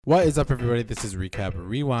What is up, everybody? This is Recap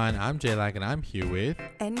Rewind. I'm J-Lag and I'm here with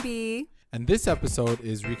NB. And this episode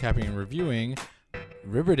is recapping and reviewing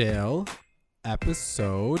Riverdale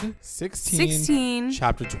episode 16,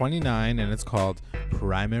 chapter 29, and it's called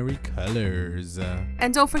Primary Colors.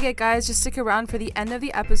 And don't forget, guys, just stick around for the end of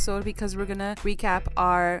the episode because we're gonna recap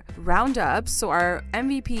our roundups, so our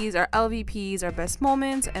MVPs, our LVPs, our best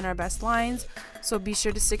moments, and our best lines. So be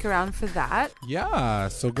sure to stick around for that. Yeah,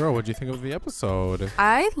 so girl, what do you think of the episode?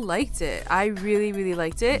 I liked it. I really, really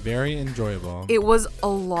liked it. Very enjoyable. It was a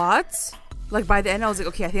lot. Like, by the end, I was like,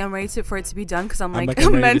 okay, I think I'm ready for it to be done because I'm I'm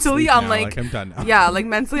mentally, I'm like, I'm done now. yeah, like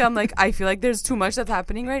mentally, I'm like, I feel like there's too much that's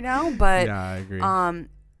happening right now. But yeah, I agree.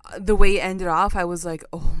 The way it ended off, I was like,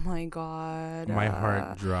 oh my God. My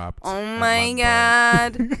heart dropped. Oh my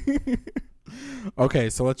God. Okay,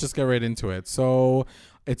 so let's just get right into it. So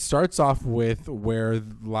it starts off with where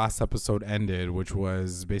the last episode ended, which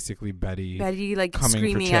was basically Betty like coming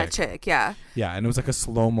screaming at Chick. Yeah. Yeah, and it was like a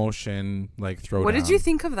slow motion like throwdown. What did you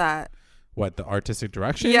think of that? What, the artistic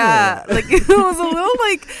direction? Yeah, like it was a little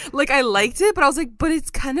like I liked it, but I was like, but it's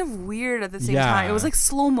kind of weird at the same time. It was like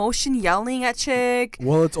slow motion yelling at Chick.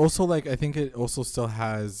 Well, it's also like, I think it also still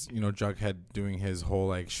has, you know, Jughead doing his whole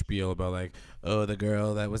like spiel about like, oh, the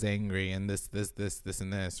girl that was angry and this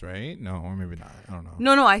and this, right? No, or maybe not. I don't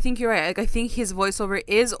know. No, I think you're right. Like, I think his voiceover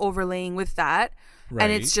is overlaying with that. Right.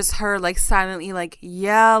 And it's just her like silently like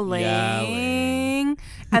yelling.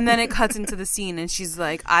 And then it cuts into the scene and she's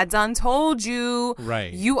like, I done told you.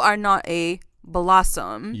 Right. You are not a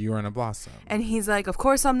blossom. You aren't a blossom. And he's like, of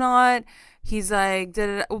course I'm not. He's like,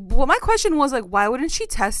 well, my question was like, why wouldn't she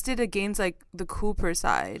test it against like the Cooper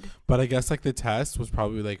side? But I guess like the test was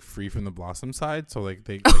probably like free from the blossom side. So like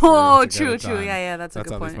they. Like, oh, true. Yeah. That's a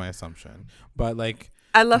good point. That's my assumption. But like,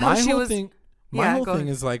 I love how she was. My whole thing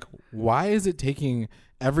is like, why is it taking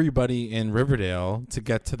everybody in Riverdale to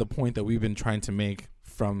get to the point that we've been trying to make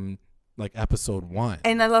from like episode 1?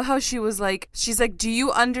 And I love how she's like, do you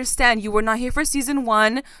understand? You were not here for season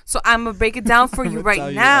 1, so I'm gonna break it down for you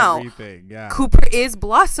right now. Yeah. Cooper is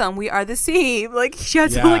Blossom. We are the same. Like, she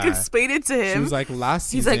had to like explain it to him. She was like, last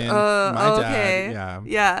season, he's like, my okay. dad.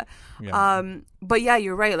 Yeah. But yeah,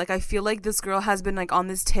 you're right. Like, I feel like this girl has been like on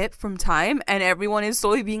this tip from time, and everyone is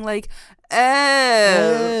slowly being like,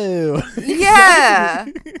 oh. Yeah.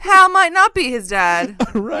 Hal might not be his dad.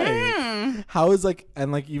 Right. How is like,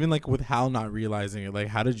 and like even like with Hal not realizing it, like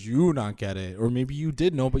how did you not get it? Or maybe you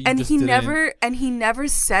did know, but you just didn't. He never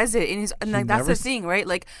says it in his, and like that's the thing, right?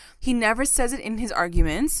 Like, he never says it in his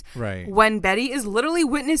arguments. Right. When Betty is literally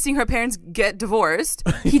witnessing her parents get divorced,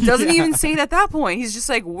 he doesn't even say it at that point. He's just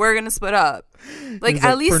like, we're gonna split up. Like,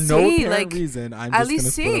 at least say, like, reason, I'm at just least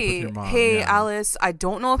gonna split up with say, your mom. hey, Alice, I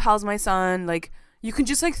don't know if Hal's my son. Like, you can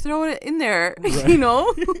just like throw it in there, right. you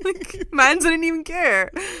know? Like, man didn't even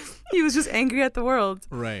care. He was just angry at the world.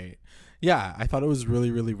 Right. Yeah, I thought it was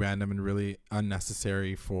really, really random and really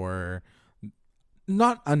unnecessary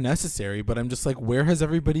not unnecessary, but I'm just like, where has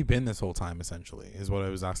everybody been this whole time, essentially, is what I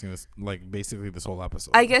was asking this, like, basically this whole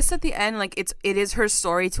episode. I guess at the end, like, it is her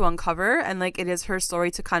story to uncover, and like, it is her story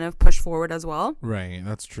to kind of push forward as well. Right,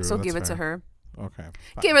 that's true. So that's give it fair. to her. Okay.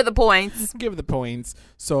 Fine. Give her the points. Give her the points.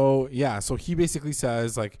 So yeah, so he basically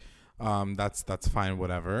says like, that's fine,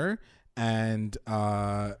 whatever. And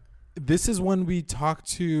this is when we talk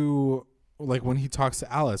to, like, when he talks to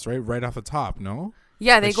Alice, right off the top, no?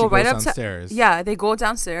 Yeah, they go right upstairs. Yeah, they go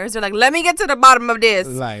downstairs. They're like, let me get to the bottom of this.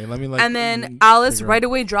 Let me and then Alice right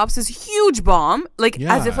away drops this huge bomb, like,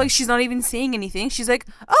 as if like she's not even saying anything. She's like,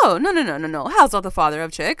 oh, no. Hal's not the father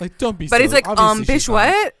of Chick. Like, don't be But silly. it's like, bitch,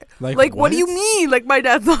 what? Like, what do you mean? Like, my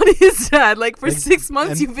dad's not his dad. Like, for 6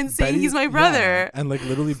 months you've been saying he's my brother. Yeah. And like,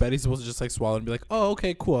 literally Betty's supposed to just like swallow and be like, oh,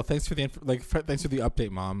 okay, cool. Thanks for the thanks for the update,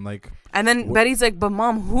 Mom. Like, and then Betty's like, but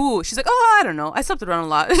Mom, who? She's like, oh, I don't know. I slept around a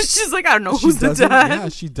lot. She's like, I don't know who's the dad. Yeah,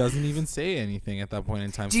 she doesn't even say anything at that point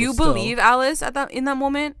in time. Do you believe Alice in that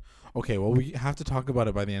moment? Okay, well, we have to talk about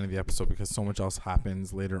it by the end of the episode because so much else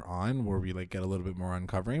happens later on where we like get a little bit more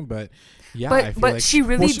uncovering. But yeah, I feel like, she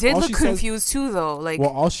really did look confused too, though. Like,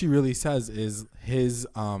 well, all she really says is his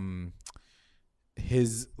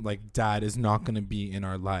like dad is not going to be in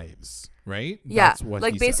our lives, right? Yeah, that's what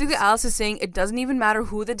like, he basically says. Alice is saying it doesn't even matter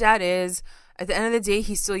who the dad is. At the end of the day,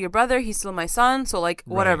 he's still your brother. He's still my son. So like,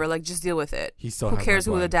 whatever, like, just deal with it. He still who cares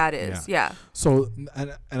who the dad is? Yeah. So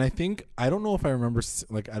and I think, I don't know if I remember,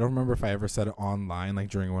 like, I don't remember if I ever said it online, like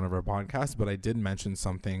during one of our podcasts, but I did mention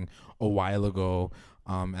something a while ago,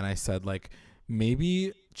 and I said like,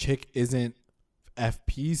 maybe Chick isn't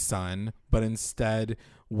FP's son, but instead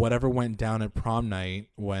whatever went down at prom night,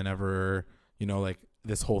 whenever, you know, like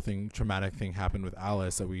this whole traumatic thing happened with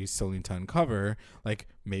Alice that we still need to uncover. Like,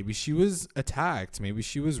 maybe she was attacked, maybe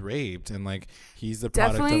she was raped, and like he's the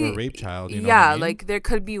product of a rape child. You know what I mean? Like there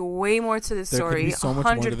could be way more to this story. There could be so much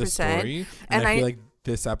 100%. more to the story, and I feel like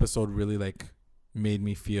this episode really like made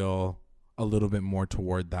me feel a little bit more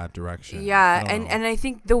toward that direction. Yeah, and I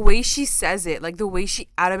think the way she says it, like the way she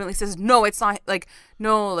adamantly says, no, it's not, like,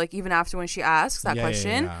 no, like even after when she asks that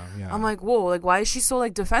question, I'm like, whoa, like why is she so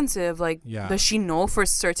like defensive? Like, does she know for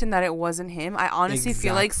certain that it wasn't him? I honestly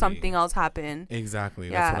feel like something else happened. Exactly.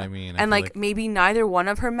 That's what I mean. And like maybe neither one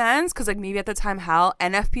of her mans, because like maybe at the time Hal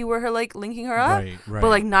and FP were her like linking her up, but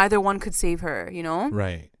like neither one could save her, you know?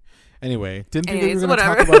 Right. Anyway, didn't think we were going to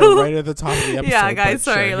talk about it right at the top of the episode. Yeah, guys,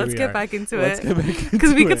 sorry. Let's get back into it.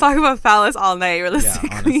 Because we could talk about phallus all night,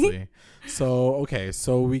 realistically. Yeah, honestly.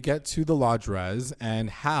 So we get to the Lodge Res, and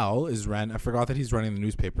Hal is I forgot that he's running the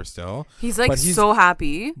newspaper still. He's like so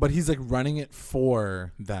happy. But he's like running it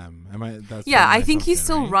for them. I think he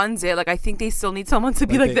still runs it. Like, I think they still need someone to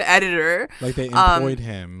be like the editor. Like they employed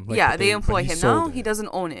him. Like, they employ him. Now he doesn't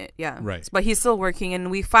own it. Yeah. Right. But he's still working,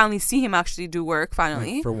 and we finally see him actually do work,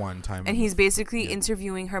 finally. Like, for one time. And he's basically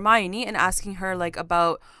interviewing Hermione and asking her like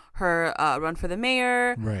about her run for the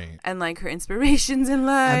mayor, right, and like her inspirations in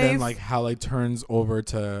life. And then like how like turns over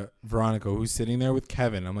to Veronica, who's sitting there with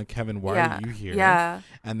Kevin. I'm like, Kevin, why are you here? Yeah.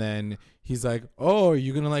 And then he's like, oh, are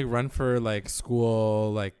you gonna like run for like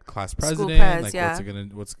school like class president?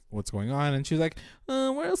 What's going on? And she's like,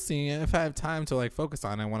 we'll see if I have time to like focus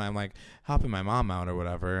on it when I'm like helping my mom out or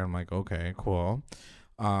whatever. I'm like, okay, cool.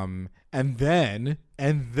 And then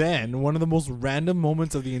one of the most random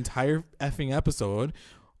moments of the entire effing episode.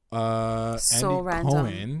 Andy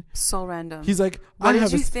Cohen. So random. He's like, what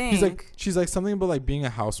did you think? He's like, she's like something about like being a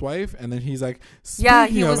housewife, and then he's like,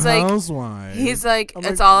 he was like, housewives. He's like,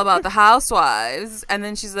 it's all about the housewives, and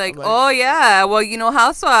then she's like, oh yeah, well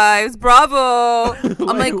housewives, bravo.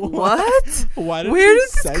 I'm like, what? Where did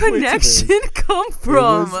this connection come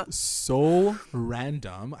from? It was so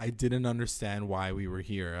random. I didn't understand why we were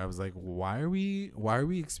here. I was like, why are we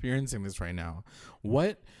experiencing this right now?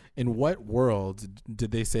 In what world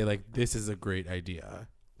did they say like this is a great idea?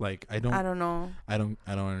 Like I don't know. I don't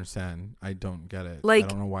understand. I don't get it. Like, I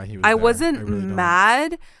don't know why he was I wasn't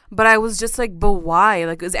mad, but I was just like, but why?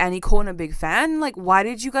 Like, is Andy Cohen a big fan? Like, why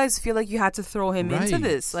did you guys feel like you had to throw him into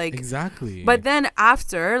this? Like, exactly. But then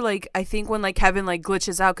after, like, I think when like Kevin like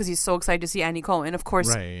glitches out because he's so excited to see Andy Cohen, of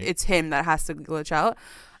course it's him that has to glitch out.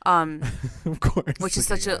 Of course. Which is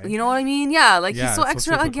such a, you know what I mean? Yeah, like he's so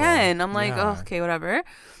extra again. I'm like, oh, okay, whatever.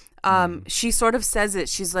 She sort of says it.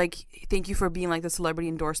 She's like, thank you for being like the celebrity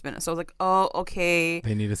endorsement. So I was like, oh, okay.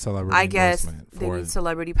 They need a celebrity endorsement. They need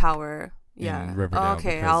celebrity power. Yeah.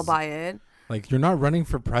 Okay, I'll buy it. Like, you're not running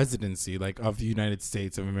for presidency, like, of the United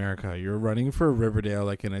States of America. You're running for Riverdale,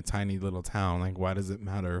 like, in a tiny little town. Like, why does it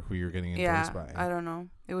matter who you're getting endorsed by? I don't know.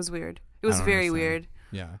 It was weird. It was very weird.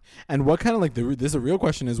 Yeah. And what kind of like this is a real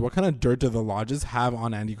question is what kind of dirt do the lodges have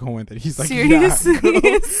on Andy Cohen that he's like, seriously?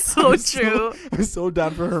 It's so true. I'm so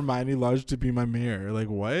down for Hermione Lodge to be my mayor. Like,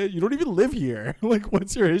 what? You don't even live here. Like,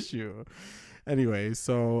 what's your issue? Anyway,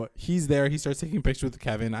 so he's there. He starts taking pictures with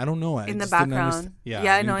Kevin. I don't know. In the background.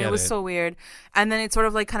 I know. It was so weird. And then it sort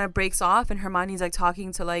of like kind of breaks off, and Hermione's like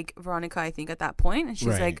talking to like Veronica, I think, at that point, and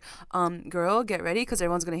she's like, girl, get ready because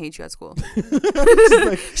everyone's going to hate you at school.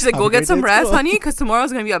 she's like, go get some rest, honey, because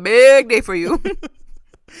tomorrow's going to be a big day for you.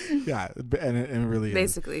 Yeah, and it really is.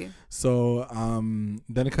 Basically. So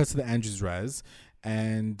then it cuts to the Andrews res,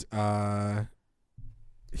 and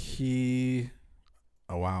he...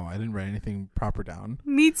 Oh, wow. I didn't write anything proper down.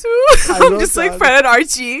 Me too. I'm just like Fred and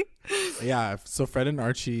Archie. Yeah. So Fred and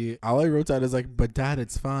Archie, all I wrote down is like, but Dad,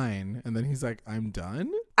 it's fine. And then he's like, I'm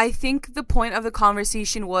done. I think the point of the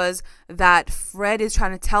conversation was that Fred is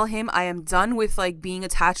trying to tell him, I am done with like being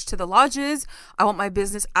attached to the lodges. I want my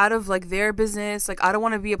business out of like their business. Like, I don't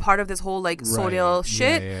want to be a part of this whole like Sodale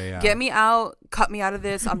shit. Yeah. Get me out. Cut me out of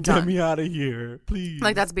this. I'm done. Get me out of here, please.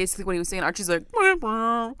 Like, that's basically what he was saying. Archie's like,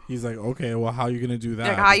 he's like, okay, well, how are you going to do that?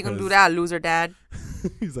 Like, how are you going to do that, loser dad?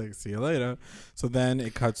 He's like, see you later. So then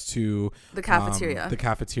it cuts to the cafeteria.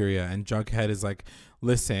 And Jughead is like,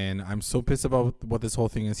 listen, I'm so pissed about what this whole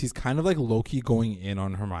thing is. He's kind of like low-key going in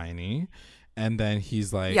on Hermione. And then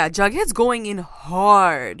he's like... Yeah, Jughead's going in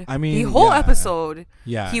hard. I mean... The whole episode.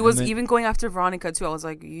 Yeah. He was even going after Veronica, too. I was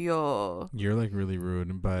like, yo. You're like really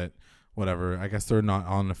rude, but... Whatever. I guess they're not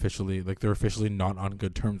on officially, like they're officially not on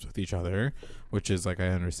good terms with each other, which is like, I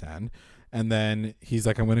understand. And then he's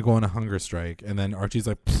like, I'm going to go on a hunger strike. And then Archie's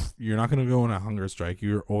like, you're not going to go on a hunger strike.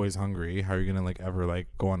 You're always hungry. How are you going to like ever like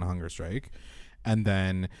go on a hunger strike? And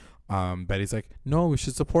then Betty's like, no, we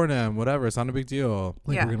should support him, whatever, it's not a big deal,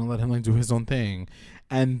 like Yeah. we're gonna let him like do his own thing.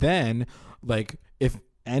 And then like if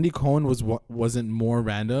Andy Cohen wasn't more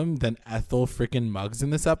random than Ethel freaking Muggs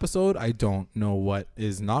in this episode, I don't know what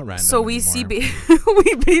is not random So we anymore.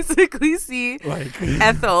 we basically see like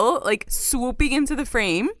Ethel like swooping into the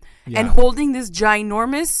frame yeah. and holding this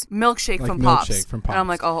ginormous milkshake Like from milkshake Pops. from And I'm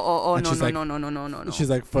Pops. like, oh, And no, she's no, like- no, no, no, no, no, no. She's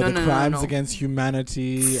like, for No, the no, no, crimes no. against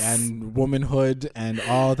humanity and womanhood and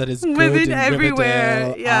all that is good Women in everywhere,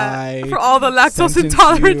 Riverdale, yeah. I For all the lactose sentence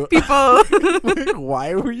intolerant you- people. Like,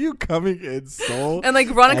 why were you coming in so And like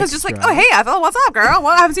Veronica's just like, extra? oh hey Ethel, what's up, girl? Well,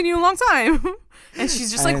 I haven't seen you in a long time. And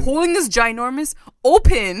she's just like And- holding this ginormous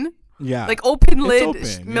open, yeah, like open It's lid open,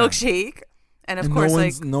 yeah. milkshake. And of And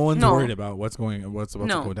course, no one's no. worried about what's about to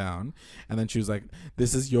No. go down. And then she was like,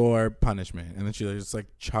 "This is your punishment." And then she just like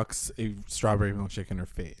chucks a strawberry milkshake in her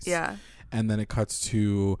face. Yeah. And then it cuts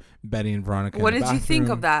to Betty and Veronica. What in the did you think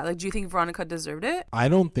bathroom. of that? Like, do you think Veronica deserved it? I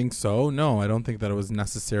don't think so. No, I don't think that it was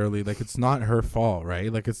necessarily like it's not her fault,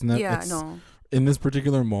 right? Like it's not. Yeah, no. In this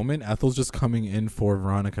particular moment, Ethel's just coming in for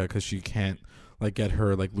Veronica because she can't like get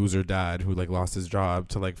her like loser dad who like lost his job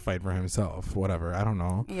to like fight for himself. Whatever. I don't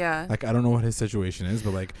know. Yeah. Like I don't know what his situation is,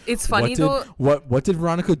 but like It's funny what though. What did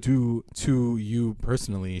Veronica do to you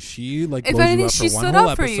personally? She like If blows you anything, up she for one stood whole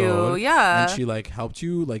up for episode, you. Yeah. and she like helped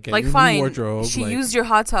you like get Like, your fine. new wardrobe. She like, used your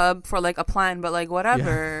hot tub for like a plan, but like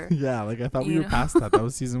whatever. yeah, like I thought we You were know? past that. That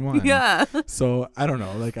was season 1. Yeah. So I don't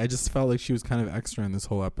know. Like I just felt like she was kind of extra in this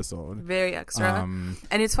whole episode. Very extra. Um,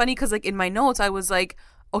 And it's funny because like in my notes I was like,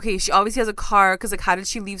 okay, she obviously has a car because like how did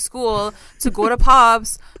she leave school to go to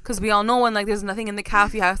Pops? Because we all know when like there's nothing in the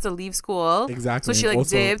cafe, you have to leave school. Exactly. So she like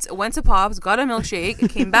Also- dipped, went to Pops, got a milkshake, and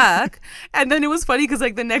came back. And then it was funny because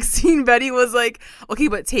like the next scene, Betty was like, okay,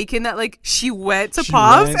 but taken that like she went to She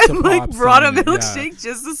Pops went to and like Pops brought a on it, yeah. milkshake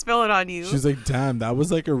just to spill it on you. She's like, damn, that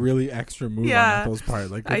was like a really extra move Yeah. on Ethel's part.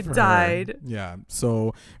 Like, good I for her. died. Yeah.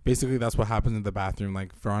 So basically, that's what happens in the bathroom.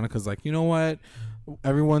 Like, Veronica's like, you know what?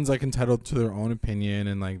 Everyone's like entitled to their own opinion,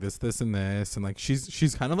 and like this, and this, and like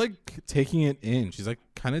she's kind of like taking it in. She's like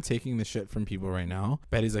kind of taking the shit from people right now.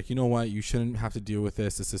 Betty's like, you know what? You shouldn't have to deal with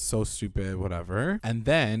this. This is so stupid. Whatever. And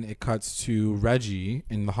then it cuts to Reggie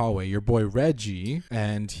in the hallway. Your boy Reggie,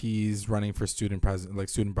 and he's running for student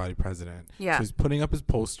body president. Yeah. So he's putting up his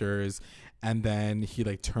posters, and then he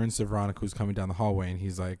like turns to Veronica, who's coming down the hallway, and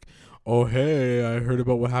he's like, oh hey, I heard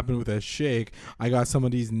about what happened with that shake. I got some of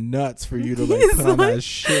these nuts for you to like He's put on like- that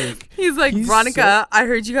shake. He's like, He's Veronica, I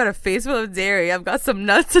heard you got a face full of dairy. I've got some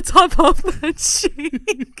nuts to top off that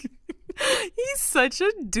shake. He's such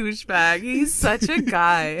a douchebag. He's such a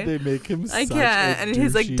guy. They make him I such can't. a And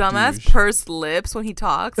his like douchey dumbass douche. pursed lips when he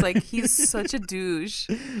talks. Like he's such a douche.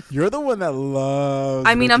 You're the one that loves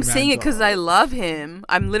I mean, I'm Reggie saying it because I Mantle. love him.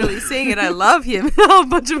 I'm literally saying it. I love him. How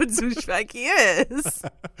much of a douchebag he is.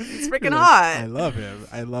 He's You're freaking like, hot. I love him.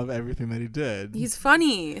 I love everything that he did. He's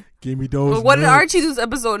funny. Give me those But what did nuts. Archie do this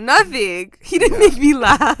episode? Nothing. He didn't make me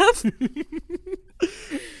laugh.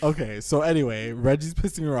 Okay, so anyway, Reggie's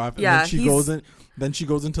pissing her off, and Yeah, then she he's- goes in. Then she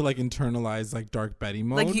goes into like internalized like dark Betty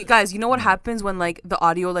mode. Like you guys, you know what happens when like the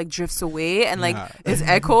audio like drifts away and like Yeah. it's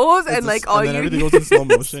echoes It's and a like s- all and then you everything goes in slow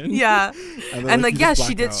motion. Yeah. then, And like you yeah, just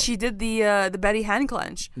she black did out. she did the Betty hand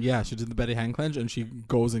clench. Yeah, she did the Betty hand clench, and she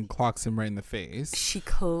goes and clocks him right in the face. She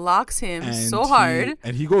clocks him And so he- hard.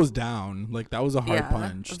 and he goes down. Like that was a hard Yeah.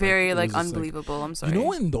 punch. Very it like was just, unbelievable. I'm sorry. You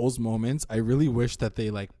know, in those moments, I really wish that they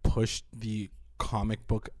like pushed the comic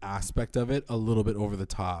book aspect of it a little bit over the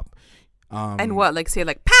top. And what? Like say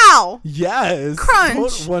like pow. Yes, Crunch.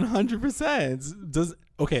 100%. Does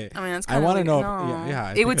okay? I mean, that's I kind of. want to know. No. If, yeah.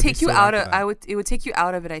 I It think would I'd be take you so out down of. for that. It would take you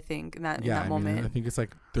out of it. I think in that Yeah, moment. I think it's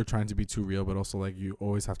like they're trying to be too real, but also like you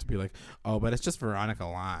always have to be like, oh, but it's just Veronica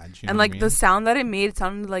Lodge. You know And what I like mean? the sound that it made, it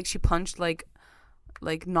sounded like she punched like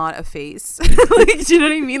not a face. Like, do you know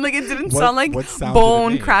what I mean? Like it didn't sound like what sound did it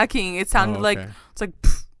bone make? cracking. It sounded Oh, like okay. it's like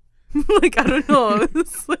like I don't know.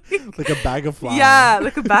 It's like like a bag of flour. yeah,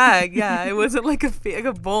 like a bag. Yeah, it wasn't like like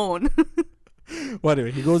a bone. Well,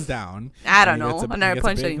 anyway, he goes down. I don't and he know. gets a- I he never gets a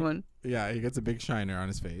punched big- anyone. Yeah, he gets a big shiner on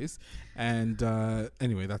his face. And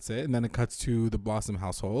anyway, that's it. And then it cuts to the Blossom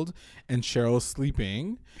household, and Cheryl's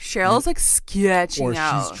sleeping, Cheryl's like sketching or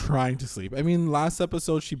out. she's trying to sleep. I mean, last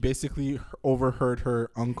episode she basically overheard her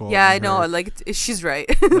uncle. Yeah, I and know. her- Like she's right.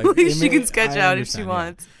 Like, Like, it she may- can sketch I out if she understand, yeah.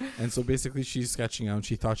 wants. And so basically she's sketching out. And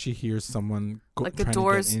she thought she hears someone like the trying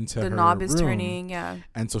doors, to get into the her knob is room. turning. Yeah.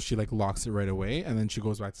 And so she like locks it right away, and then she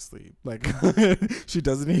goes back to sleep. Like she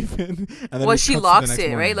doesn't even. And then Well, it she cuts to the locks next it,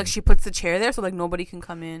 right? morning. Like she puts the chair there so like nobody can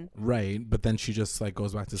come in. Right, but then she just like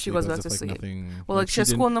goes back to sleep. She goes as back if, to like, sleep. Nothing, Well, like she has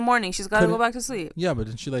didn't- school in the morning. She's got to go couldn't- back to sleep. Yeah, but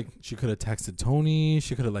then she could have texted Tony.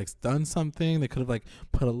 She could have like done something. They could have like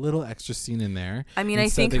put a little extra scene in there. I mean, I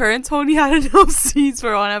Instead think they- her and Tony had enough scenes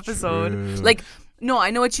for one episode. True. Like, no,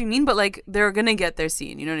 I know what you mean, but like they're gonna get their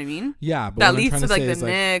scene. You know what I mean? Yeah, but That what I'm leads trying to like say the is,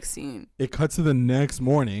 next scene. it cuts to the next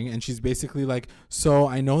morning, and she's basically like, so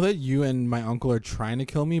I know that you and my uncle are trying to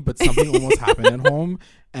kill me, but something almost happened at home,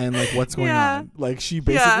 and like what's going Yeah. on? Like she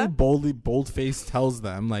basically Yeah. bold-faced tells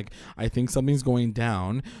them like, I think something's going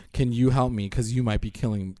down. Can you help me? Because you might be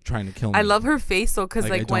trying to kill me. I love her face though, because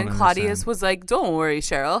Like, I like when don't Claudius understand. was like, "Don't worry,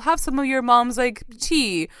 Cheryl, have some of your mom's like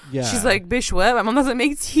tea." Yeah. She's like, "Bitch, what? My mom doesn't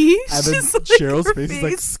make tea." And then She's like, Cheryl's her face is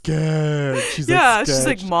like scared. She's like, yeah, she's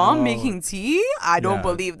like, sketched "Mom out. making tea? I don't Yeah.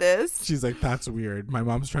 believe this." She's like, that's weird. My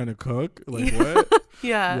mom's trying to cook. Like what?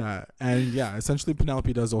 Yeah. Yeah, and yeah, essentially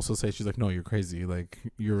Penelope does also say, she's like, no, you're crazy, like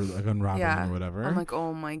you're like unraveling Yeah. or whatever. I'm like,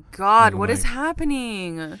 oh my god, And what is like-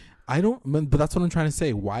 happening? I don't, but that's what I'm trying to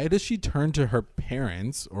say. Why does she turn to her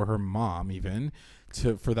parents or her mom even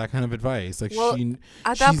for that kind of advice? Like Well, she,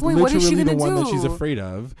 At that she's point, what is she literally gonna the one do? that she's afraid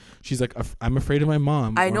of. She's like, I'm afraid of my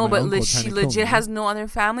mom. I or know, my but uncle trying she to kill legit me." has no other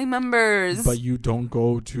family members. But you don't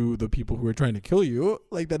go to the people who are trying to kill you.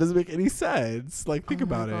 Like that doesn't make any sense. Like think Oh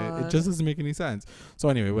my about it. It God. just doesn't make any sense. So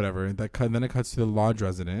anyway, whatever. Then it cuts to the lodge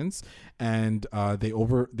residence, and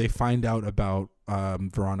they find out about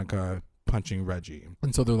Veronica punching Reggie,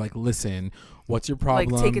 and so they're like, "Listen, what's your problem?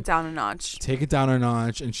 like, take it down a notch. Take it down a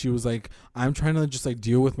notch." And she was like, I'm trying to just like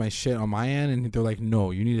deal with my shit on my end. And they're like,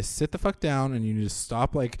 no, you need to sit the fuck down and you need to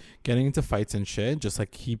stop like getting into fights and shit. Just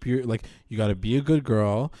like keep your, like, you got to be a good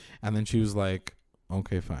girl. And then she was like,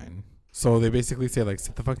 okay, fine. So they basically say like,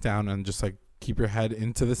 sit the fuck down and just like keep your head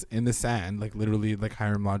in the sand. Like literally, like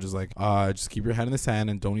Hiram Lodge is like, just keep your head in the sand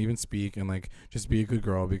and don't even speak and like just be a good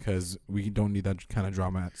girl because we don't need that kind of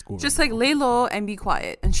drama at school. Just right like lay low and be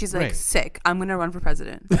quiet. And she's like, Right. sick. I'm gonna run for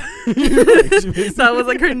president. now. Like, That was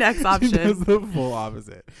like her next She option. does the full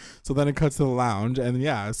opposite. So then it cuts to the lounge, and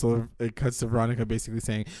yeah, so it cuts to Veronica basically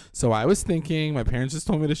saying, so I was thinking, my parents just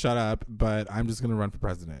told me to shut up, but I'm just gonna run for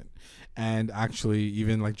president. And actually,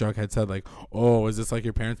 even like Jughead said, like, oh, is this like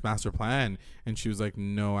your parents' master plan? And she was like,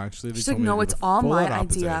 no, actually, they She's told like, me to no, do it's the all full my out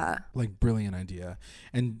opposite." idea. Like, brilliant idea.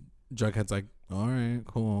 And Jughead's like, all right,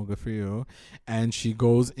 cool, good for you. And she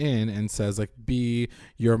goes in and says, like, B,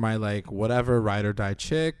 you're my like whatever ride or die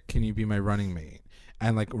chick. Can you be my running mate?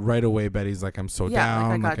 And like right away, Betty's like, I'm so Yeah, like, I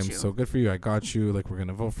down. Like, got I'm you. so good for you. I got you. Like, we're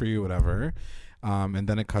gonna vote for you, whatever. And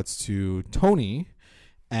then it cuts to Tony.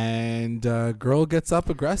 And girl gets up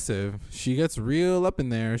aggressive. She gets real up in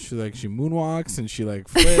there. She moonwalks and she like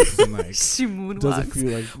flips and like She does a moonwalks. few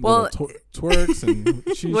like Well, little twerks and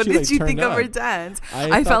she. What she, did like, you turned think of her up. dance?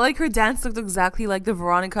 I thought- felt like her dance looked exactly like the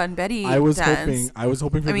Veronica and Betty I was dance.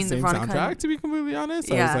 hoping for I mean, the same Veronica soundtrack. and- To be completely honest,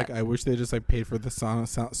 I Yeah. was like, I wish they just like paid for the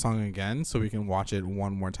song again so we can watch it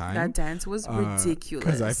one more time. That dance was ridiculous.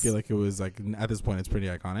 Because I feel like it was like at this point it's pretty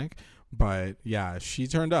iconic. But yeah, she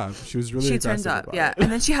turned up. She was really she aggressive turned up, about yeah. it.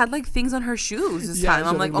 And then she had like things on her shoes this Yeah, time. she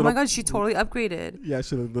I'm had, like, like, oh my little- god, she totally upgraded. Yeah,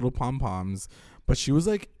 she had like little pom poms, but she was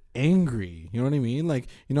like angry. You know what I mean? Like,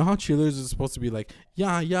 you know how cheerleaders are supposed to be like,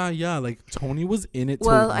 yeah. Like Tony was in it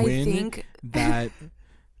Well, to I win think that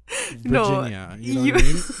No, Virginia. You know what I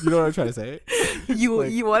mean? You know what I'm trying to say? you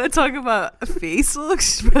Like- you want to talk about facial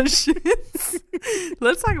expressions?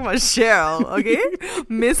 Let's talk about Cheryl, okay?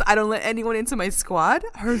 Miss, I don't let anyone into my squad.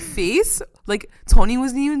 Her face, like Tony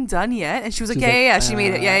wasn't even done yet, and she was like, She's yeah, like, she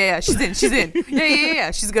made it, yeah, she's in, yeah,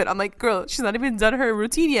 she's good. I'm like, girl, she's not even done her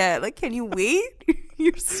routine yet. Like, can you wait?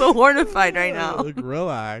 You're so horrified right now. Like,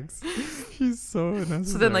 relax. She's so unnecessary.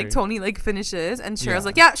 So then, like, Tony like finishes, and Cheryl's Yeah.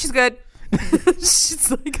 like, yeah, she's good. She's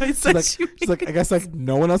like, I said, She's like, I guess like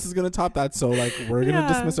no one else is gonna top that, so like we're gonna Yeah.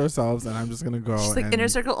 dismiss ourselves, and I'm just gonna go. she's like, and inner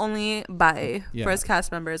circle only, bye. Yeah. First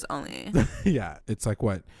cast members only. yeah, it's like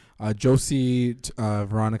what? Josie,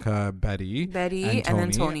 Veronica, Betty, Betty and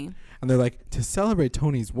then Tony. and they're like, to celebrate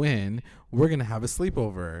Tony's win, we're gonna have a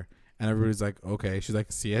sleepover, and everybody's like, okay. She's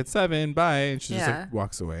like, see you at 7, bye, and she just Yeah. like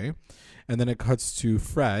walks away, and then it cuts to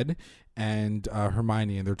Fred and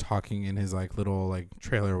Hermione, and they're talking in his like little like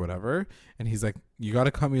trailer or whatever, and he's like, you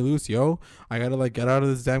gotta cut me loose, yo. I gotta like get out of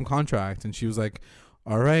this damn contract. And she was like,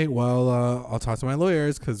 all right, well, I'll talk to my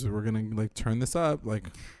lawyers because we're gonna like turn this up. Like,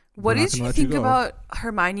 What we're not did gonna you let think go. about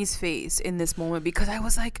Hermione's face in this moment? Because I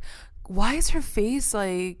was like, why is her face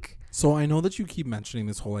like... So I know that you keep mentioning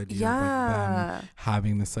this whole idea of like them Yeah.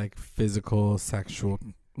 having this like physical sexual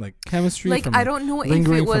like chemistry. Like, from, I don't know if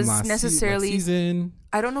it was necessarily season.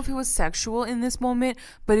 I don't know if it was sexual in this moment,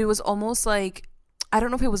 but it was almost like, I don't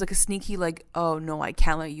know if it was like a sneaky like, oh no, I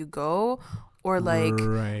can't let you go, or like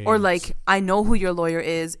Right. or like, I know who your lawyer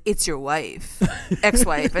is, it's your wife,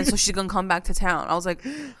 ex-wife, and so she's gonna come back to town. I was like,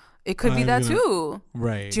 it could be that too.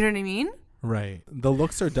 Right. Do you know what I mean? Right. The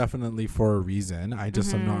looks are definitely for a reason. I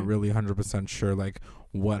just am not really 100% sure like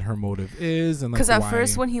what her motive is, and like, because at why.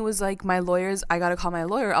 first when he was like, my lawyers, I gotta call my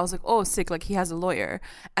lawyer, I was like, oh sick, like he has a lawyer.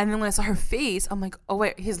 And then when I saw her face, I'm like, oh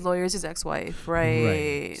wait, his lawyer is his ex-wife,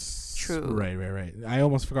 right? True. Right. I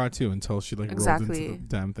almost forgot too until she like rolled into the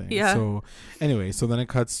damn thing. Yeah. So anyway, so then it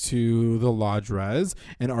cuts to the lodge res,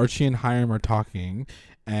 and Archie and Hiram are talking,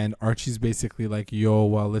 and Archie's basically like, yo,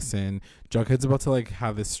 well listen, Jughead's about to like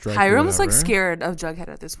have this strike. Hiram's like scared of Jughead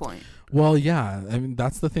at this point. Well, yeah. I mean,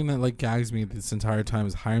 that's the thing that like gags me this entire time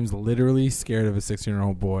is Hiram's literally scared of a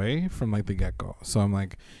 16-year-old boy from like the get-go. So I'm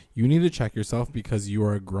like, you need to check yourself because you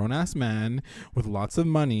are a grown-ass man with lots of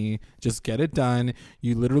money. Just get it done.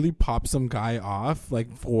 You literally pop some guy off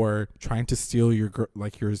like for trying to steal your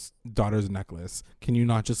daughter's necklace. Can you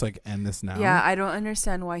not just like end this now? Yeah, I don't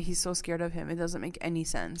understand why he's so scared of him. It doesn't make any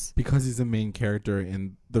sense. Because he's the main character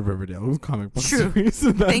in the Riverdale comic book True. series.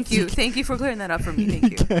 So Thank you for clearing that up for me.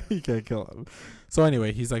 Thank you. You can't kill him. So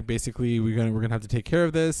anyway, he's like, basically we're gonna have to take care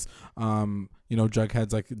of this.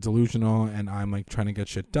 Jughead's like delusional, and I'm like trying to get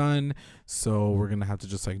shit done, so we're gonna have to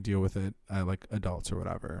just like deal with it like adults or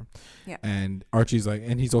whatever. Yeah. And Archie's like,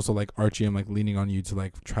 and he's also like, Archie, I'm like leaning on you to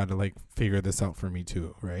like try to like figure this out for me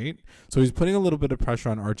too, right? So he's putting a little bit of pressure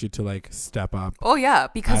on Archie to like step up. Oh yeah,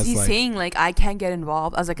 because he's like, saying like, I can't get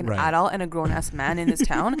involved as like an adult and a grown ass man in this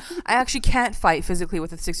town. I actually can't fight physically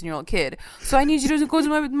with a 16-year-old kid, so I need you to go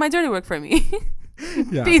do my dirty work for me.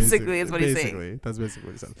 Yeah, basically is what he's saying. That's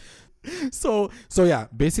basically what he said. So yeah,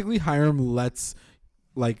 basically Hiram lets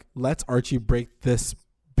Archie break this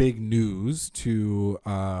big news to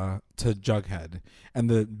Jughead, and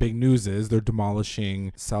the big news is they're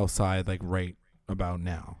demolishing Southside right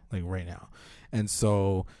now. And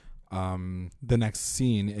so the next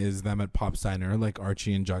scene is them at Pop's Diner, like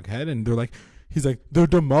Archie and Jughead, and they're like, he's like, they're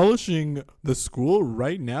demolishing the school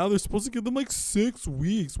right now. They're supposed to give them 6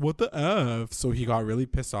 weeks. What the F? So he got really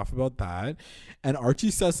pissed off about that. And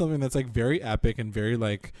Archie says something that's very epic and very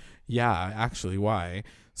yeah, actually, why?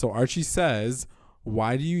 So Archie says,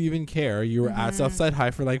 why do you even care? You were at Southside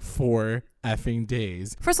High for 4 effing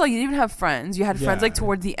days. First of all, you didn't even have friends. You had friends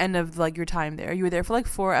towards the end of your time there. You were there for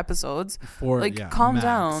 4 episodes. Calm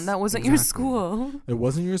down. That wasn't your school. It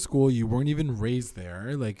wasn't your school. You weren't even raised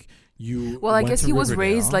there. Well, I guess he was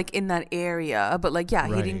raised in that area, but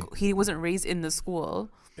right. he wasn't raised in the school.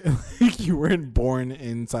 You weren't born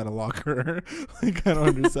inside a locker. I don't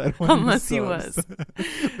understand why. Unless he was.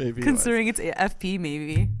 Maybe considering it's FP,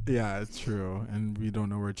 maybe. Yeah, it's true. And we don't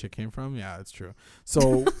know where Chick came from. Yeah, it's true.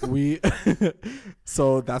 So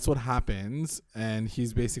so that's what happens. And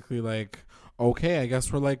he's basically like, okay, I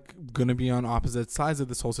guess we're gonna be on opposite sides of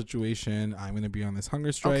this whole situation. I'm gonna be on this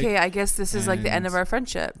hunger strike. Okay, I guess this is the end of our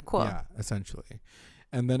friendship. Cool. Yeah, essentially.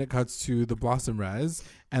 And then it cuts to the Blossom Res,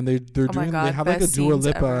 and they have a Dua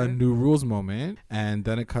Lipa New Rules moment, and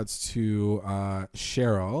then it cuts to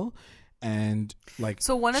Cheryl, and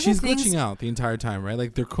so one of she's the things, glitching out the entire time,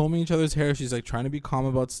 right? They're combing each other's hair. She's trying to be calm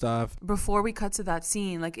about stuff. Before we cut to that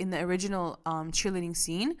scene, in the original cheerleading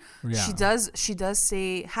scene, yeah. she does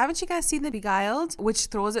say, haven't you guys seen The Beguiled? Which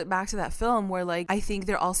throws it back to that film where I think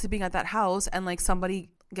they're all sleeping at that house and somebody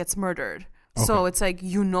gets murdered. Okay. So it's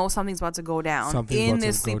something's about to go down in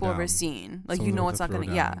this sleepover scene. It's not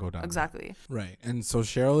gonna go down. Exactly. Right. And so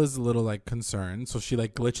Cheryl is a little concerned. So she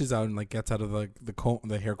glitches out and gets out of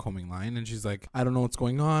the hair combing line, and she's like, I don't know what's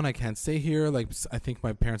going on. I can't stay here. I think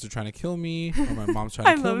my parents are trying to kill me, or my mom's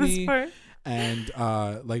trying to kill me. This part.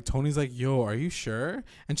 And Tony's like, yo, are you sure?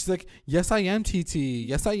 And she's like, yes, I am, TT.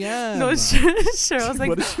 Yes, I am. No, Cheryl's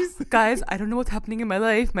like, guys, I don't know what's happening in my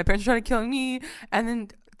life. My parents are trying to kill me. And then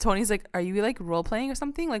Tony's like, are you role playing or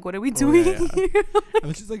something? What are we doing? Yeah. And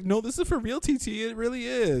then she's like, no, this is for real, TT. It really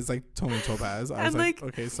is. Tony Topaz. I was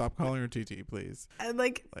okay, stop calling her TT, please. And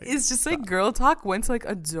it's just girl talk went to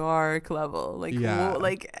a dark level. Yeah.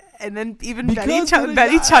 And then even Betty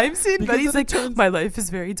chimes in. Betty's like, my life is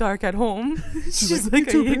very dark at home. She's like,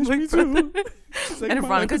 I hate my brother. And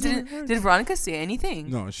Veronica did Veronica say anything?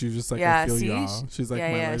 No, she was just I feel y'all. She's like,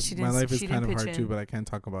 my life is kind of hard too, but I can't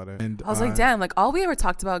talk about it. And I was like, damn, all we ever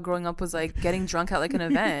talked about growing up was getting drunk at an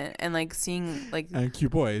event and seeing and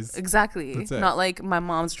cute boys. Exactly. Not my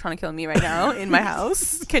mom's trying to kill me right now in my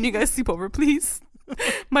house. Can you guys sleep over, please?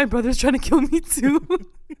 My brother's trying to kill me too.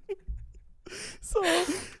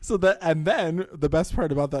 So that, and then the best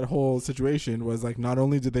part about that whole situation was like, not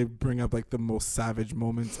only did they bring up like the most savage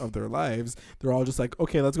moments of their lives, they're all just like,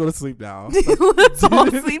 okay, let's go to sleep now. Let's all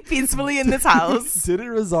sleep peacefully in this house. Didn't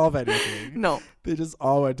resolve anything. No. They just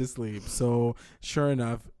all went to sleep. So sure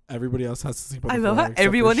enough, everybody else has to sleep on the I floor. love how except for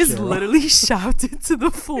everyone is Cheryl. literally shouted to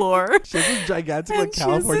the floor. She has this gigantic And like she has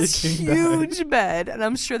California this king huge bed. And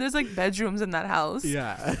I'm sure there's like bedrooms in that house. bed.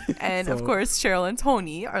 Yeah. And of So- course, Cheryl and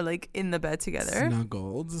Tony are like in the bed together.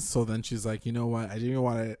 Snuggled. So then she's like, you know what? I didn't even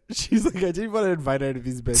want to. She's like, I didn't want to invite her to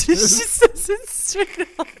these She bitches. says it straight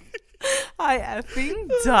up. I effing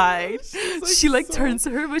died. She's She like so- turns to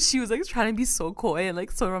her, but she was like trying to be so coy and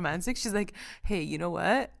like so romantic. She's like, hey, you know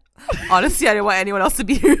what? Honestly, I didn't want anyone else to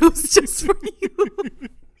be here. It was just for you.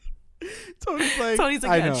 Tony's like,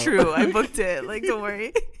 Yeah, know. true. I booked it. Like, don't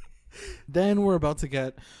worry. Then we're about to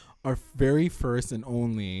get our very first and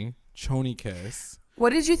only choni kiss.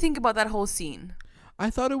 What did you think about that whole scene? I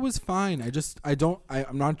thought it was fine.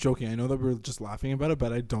 I'm not joking. I know that we're just laughing about it,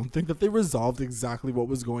 but I don't think that they resolved exactly what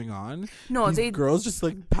was going on. No, These girls just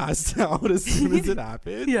like passed out as soon as it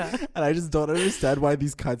happened. Yeah. And I just don't understand why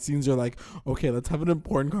these cutscenes are like, okay, let's have an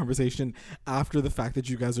important conversation after the fact that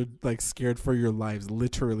you guys are like scared for your lives,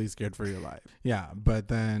 literally scared for your life. Yeah, but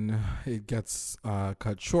then it gets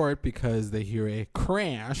cut short because they hear a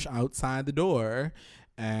crash outside the door.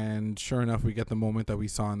 And sure enough, we get the moment that we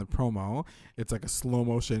saw in the promo. It's like a slow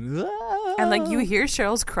motion. And like you hear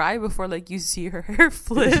Cheryl's cry before like you see her hair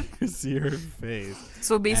flip. You see her face.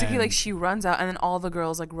 So basically, like And- she runs out, and then all the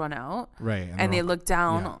girls like run out, Right. and they they're all- look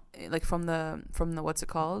down, like from the what's it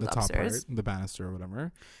called, the top upstairs, part, the banister or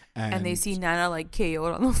whatever. and they see Nana like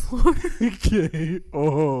KO'd on the floor.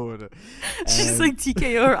 KO'd. She's And- like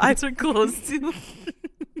TKO. Her eyes are closed too.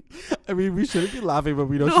 I mean, we shouldn't be laughing, but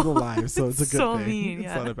we know No, she's alive, so it's a it's good so thing. mean, It's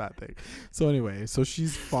yeah. not a bad thing. So anyway, so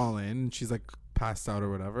she's fallen. She's like passed out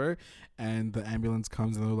or whatever, and the ambulance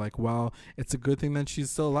comes and they're like, "Well, it's a good thing that she's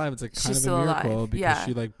still alive. It's like kind She's of still a alive, miracle because yeah.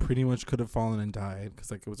 she like pretty much could have fallen and died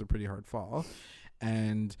because like it was a pretty hard fall."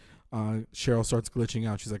 And Cheryl starts glitching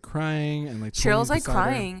out. She's like crying and like Cheryl's Tony's like beside her.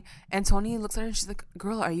 crying, and Tony looks at her and she's like,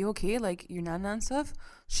 "Girl, are you okay? Like your Nana and stuff?"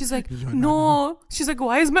 She's like, Your "No." She's like,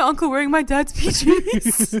 "Why is my uncle wearing my dad's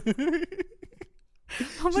PJs?" I'm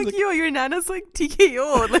She's like, like- "Yo, your Nana's like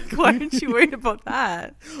TKO. Like, why aren't you worried about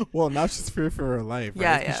that?" Well, now she's feared for her life. Right?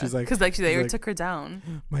 Yeah, 'Cause yeah. She's like, Because like they like, took her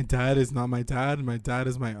down. my dad is not my dad. My dad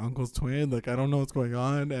is my uncle's twin. Like, I don't know what's going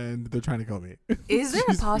on, and they're trying to kill me. Is there She's a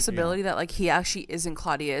freaking out. possibility that like he actually isn't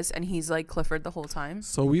Claudius and he's like Clifford the whole time?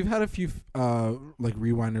 So we've had a few like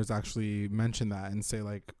rewinders actually mention that and say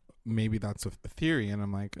like maybe that's a theory, and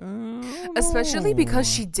I'm like, Especially because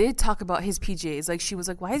no. she did talk about his PJs. Like she was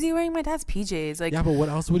like, "Why is he wearing my dad's PJs?" Like yeah, but what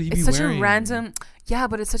else would he be it's such wearing? a random. Yeah,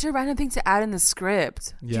 but it's such a random thing to add in the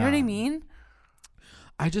script. Do you know what I Yeah. mean?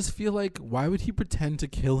 I just feel like why would he pretend to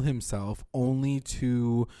kill himself only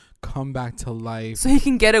to come back to life So he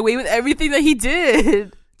can get away with everything that he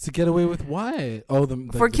did to get away with what? Oh, the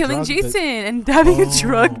for the killing drug- Jason and having a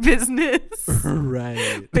drug Oh. business.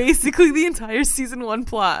 right. Basically, the entire season 1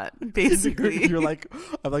 plot. Basically, You're like,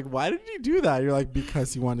 I'm like, why did you do that? You're like,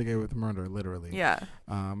 because he wanted to get away with murder, literally. yeah.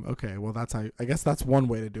 Okay, well that's how. I guess that's one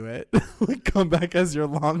way to do it. Like, come back as your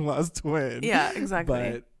long lost twin. Yeah, exactly.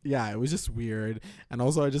 But yeah, it was just weird, and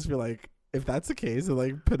also I just feel like if that's the case, then,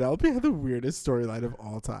 like Penelope had the weirdest storyline of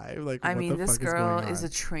all time. Like, I what mean, the this fuck girl is, going is on? a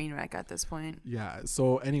train wreck at this point. Yeah.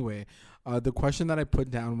 So anyway, the question that I put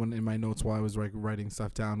down when in my notes while I was like writing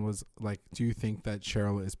stuff down was like, do you think that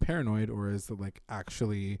Cheryl is paranoid, or is it like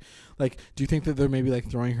actually like, do you think that they're maybe like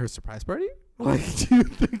throwing her a surprise party? Like, do you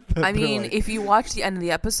think that I they're, mean, like, if you watch the end of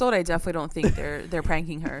the episode, I definitely don't think they're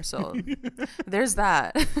pranking her. So there's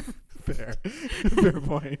that. fair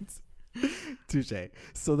point. Touche.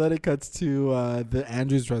 So then it cuts to the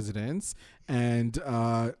Andrews residence, and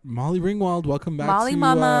Molly Ringwald, welcome back Molly to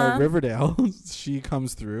Mama. Riverdale. She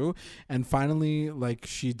comes through, and finally, like,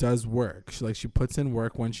 she does work. She puts in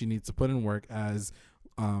work when she needs to put in work as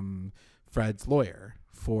Fred's lawyer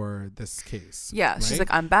for this case. Yeah, she's right?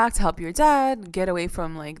 like, I'm back to help your dad get away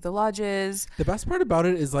from like the lodges. The best part about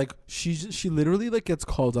it is like she literally like gets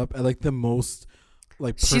called up at like the most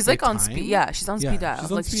like She's like perfect on time. speed. Yeah, she's on Yeah, speed dial.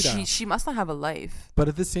 she's on Like speed dial. she must not have a life. But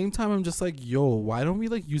at the same time, I'm just like, yo, why don't we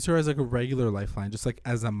like use her as like a regular lifeline, just like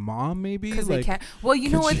as a mom, maybe? Because Like, they can't. Well, you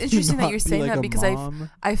know could what's she interesting that not you're be, saying like, that a because mom?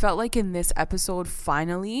 I felt like in this episode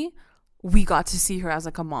finally we got to see her as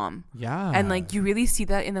like a mom. Yeah, And like you really see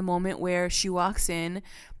that in the moment where she walks in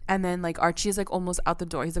And then like Archie is like almost out the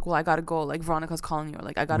door. He's like, well, I gotta go, like Veronica's calling you, or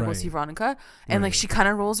like I gotta go see Veronica. And like she kind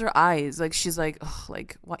of rolls her eyes, like she's like, ugh,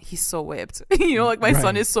 like what, he's so whipped. You know, like my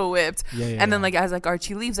son is so whipped. And then like as like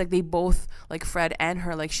Archie leaves, like they both, like Fred and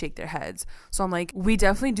her, like shake their heads. So I'm like, we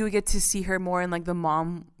definitely do get to see her more in like the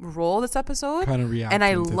mom role this episode, kind of reacting. And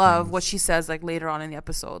I love what she says like later on in the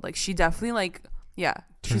episode. Like she definitely like, yeah,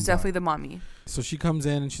 she's definitely the mommy. So she comes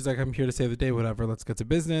in and she's like, I'm here to save the day, whatever, let's get to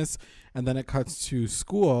business. And then it cuts to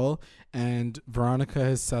school, and Veronica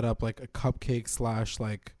has set up like a cupcake /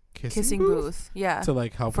 like kissing booth. Yeah, to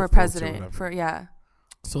like help for president,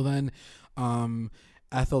 so then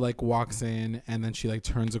Ethel like walks in, and then she like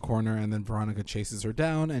turns a corner, and then Veronica chases her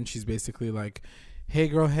down, and she's basically like, hey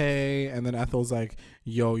girl, hey. And then Ethel's like,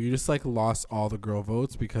 yo, you just like lost all the girl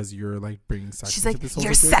votes because you're like bringing sex. She's like,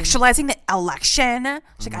 you're sexualizing the election.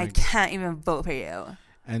 She's like, I can't even vote for you.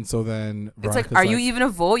 And so then Veronica's it's like, are you even a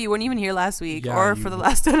vote? You weren't even here last week or for the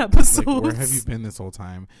last 10 episodes. Like, where have you been this whole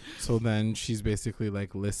time? So then she's basically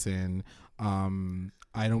like, listen,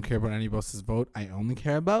 I don't care about anybody else's vote. I only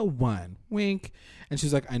care about one. Wink. And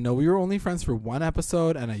she's like, I know we were only friends for one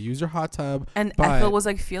episode, and I used your hot tub. And Ethel was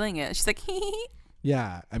like feeling it. She's like, hee.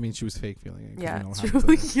 Yeah, I mean, she was fake feeling it. Yeah,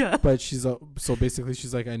 true. Yeah. But she's so basically,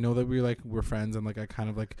 she's like, I know that we're friends, and like I kind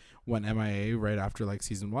of like went MIA right after like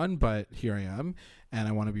season 1, but here I am, and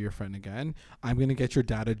I want to be your friend again. I'm gonna get your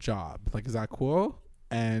dad a job. Like, is that cool?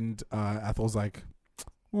 And Ethel's like,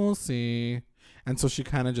 we'll see. And so she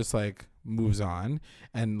kind of just like moves on,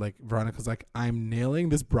 and like Veronica's like, I'm nailing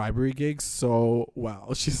this bribery gig so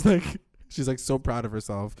well. She's like so proud of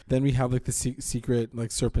herself. Then we have like the secret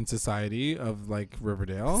like Serpent Society of like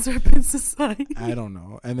Riverdale. Serpent Society. I don't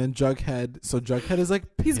know. And then Jughead. So Jughead is like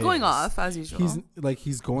pissed. He's going off as usual.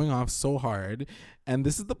 He's going off so hard. And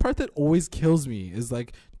this is the part that always kills me, is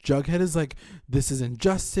like Jughead is like, this is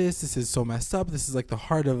injustice. This is so messed up. This is like the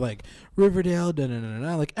heart of like Riverdale.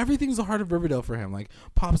 Like everything's the heart of Riverdale for him. Like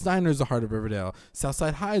Pop's Diner is the heart of Riverdale.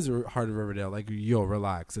 Southside High is the heart of Riverdale. Like, yo,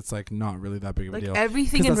 relax. It's like not really that big of a deal.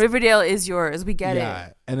 Everything in Riverdale is yours. We get it.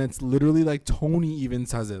 Yeah, and it's literally like Tony even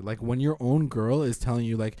says it. Like when your own girl is telling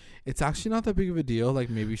you like it's actually not that big of a deal. Like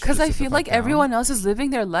maybe because I feel like everyone else is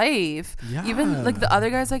living their life. Yeah. Even like the other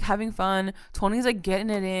guys like having fun. Tony's like getting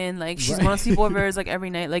it in. Like she's going to sleepovers like every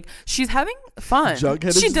night. Like she's having fun. She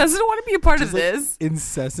doesn't want to be a part of this. Like,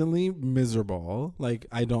 incessantly miserable. Like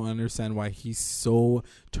I don't understand why he's so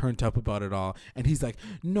turned up about it all. And he's like,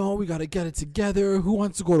 no, we gotta get it together. Who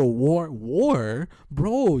wants to go to war?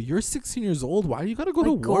 Bro, you're 16 years old. Why do you gotta go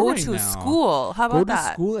to war right now? Go to school. How about that? Go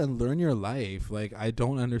to school and learn your life. Like I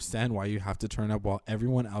don't understand why you have to turn up while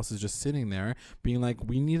everyone else is just sitting there being like,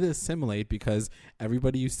 we need to assimilate because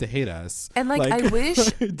everybody used to hate us. And like I wish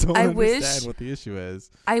I understand what the issue is.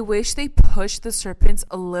 I wish they pushed the Serpents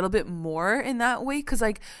a little bit more in that way, because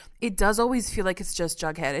like it does always feel like it's just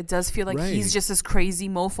Jughead. It does feel like he's just this crazy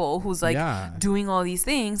mofo who's like doing all these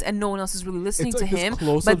things and no one else is really listening to him.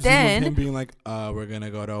 But then him being like, we're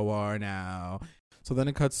gonna go to war now. So then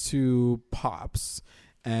it cuts to Pops,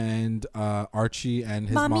 and Archie and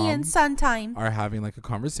his mom and son time are having like a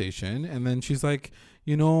conversation, and then she's like,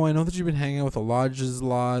 you know, I know that you've been hanging out with the Lodges a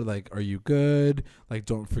lot. Like, are you good? Like,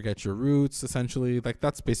 don't forget your roots, essentially. Like,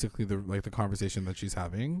 that's basically the conversation that she's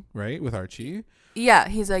having, right, with Archie. Yeah,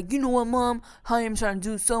 he's like, you know what, Mom? I am trying to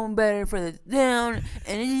do something better for the down,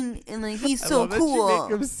 and like he's so cool. I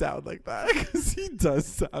make him sound like that because he does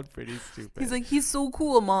sound pretty stupid. He's like, he's so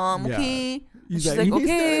cool, Mom. Yeah. Okay. She's like,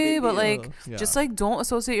 okay, but like, just like don't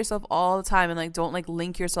associate yourself all the time, and like don't like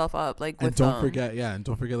link yourself up like with and don't forget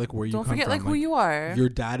like where you come from. Don't forget like who you are. Your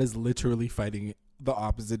dad is literally fighting the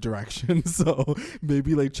opposite direction, so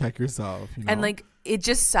maybe like check yourself. You know? And like it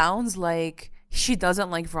just sounds like she doesn't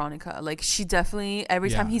like Veronica. Like she definitely every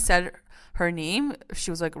time he said her name, she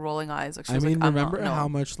was like rolling eyes. Like she was remember how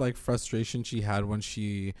much like frustration she had when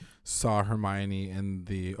she saw Hermione in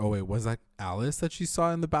the was that Alice that she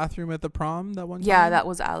saw in the bathroom at the prom that one time? Yeah, that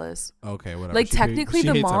was Alice. Okay, whatever. Like technically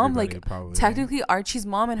the mom, like technically Archie's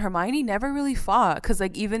mom and Hermione never really fought, because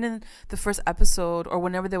like even in the first episode or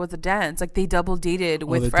whenever there was a dance, like they double dated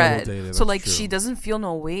with Fred. So like she doesn't feel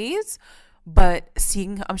no ways, but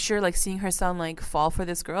I'm sure seeing her son like fall for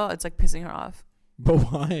this girl, it's like pissing her off. But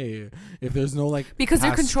why? If there's no like because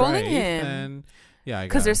they're controlling him. Then, yeah,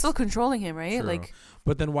 because they're still controlling him, right? True. Like,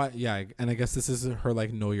 but then why? Yeah, and I guess this is her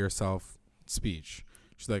like know yourself speech.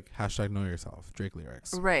 She's like #know yourself Drake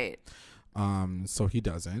lyrics. Right. So he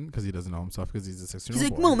doesn't, because he doesn't know himself, because he's a 16-year-old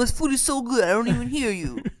He's like, boy. Mom, this food is so good, I don't even hear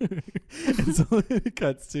you. And so it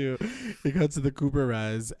cuts to the Cooper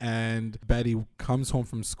res, and Betty comes home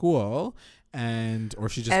from school, or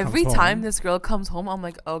she just every comes time home. this girl comes home, I'm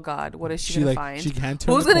like, oh God, what is she gonna like find? she can't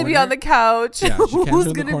turn Who's the gonna be corner. on the couch? Yeah, she can't Who's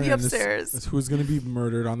turn the gonna corner be and upstairs? who's gonna be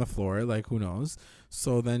murdered on the floor? Like, who knows?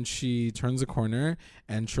 So then she turns the corner,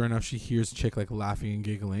 and sure enough, she hears Chick like laughing and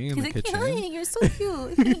giggling in He's the like, kitchen. "Hi, you're so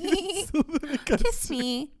cute. So then it cuts Kiss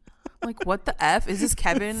me." I'm like, what the F? Is this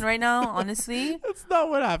Kevin right now? Honestly. That's not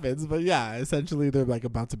what happens, but yeah, essentially they're like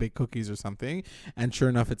about to bake cookies or something, and sure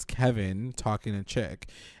enough, it's Kevin talking to Chick,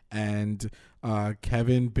 and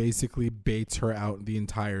Kevin basically baits her out the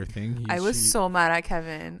entire thing. I was so mad at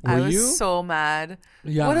Kevin. Were I was you? so mad.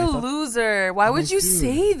 Yeah, what I a thought- loser. Why I'm would like, you dude.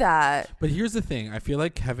 say that? But here's the thing: I feel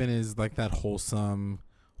like Kevin is like that wholesome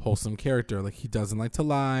character. Like, he doesn't like to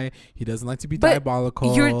lie. He doesn't like to be But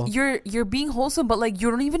diabolical. You're being wholesome, but like you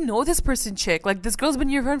don't even know this person, Chick. Like, this girl's been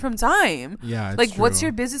your friend from time. Yeah, it's Like, what's true.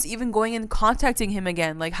 your business even going and contacting him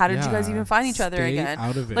again? Like, how did you guys Yeah, even find each other stay again?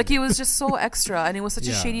 out of it. Like, it was just so extra, and it was such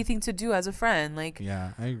a Yeah. shady thing to do as a friend. Like,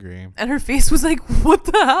 Yeah, I agree. and her face was like, what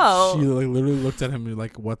the hell? She like literally looked at him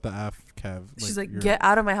like, "What the f, Kev?" She's like, you're- get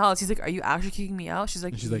out of my house. He's like, are you actually kicking me out? She's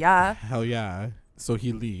like, And she's like, yeah. hell yeah. So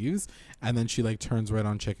he leaves, and then she like turns right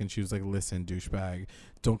on Chick, and she was like, "Listen, douchebag,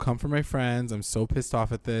 don't come for my friends. I'm so pissed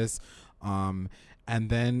off at this." And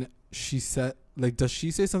then she said, like, does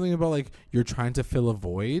she say something about like, you're trying to fill a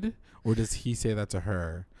void, or does he say that to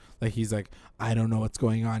her? Like, he's like, I don't know what's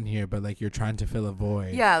going on here, but like, you're trying to fill a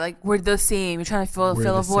void. Yeah, like, we're the same. You're trying to fill We're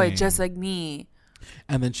a the void same. just like me.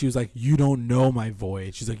 And then she was like, you don't know my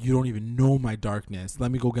void. She's like, you don't even know my darkness.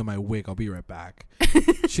 Let me go get my wig. I'll be right back.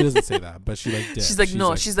 She doesn't say that, but she like did. She's like,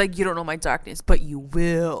 no. She's like, you don't know my darkness, but you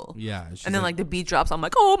will. yeah. She's And then like the beat drops. I'm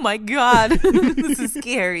like, oh my God, this is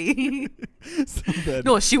scary. so then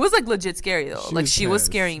No, she was like legit scary though. Like, she was pissed.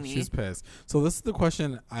 scaring me. She's pissed. So this is the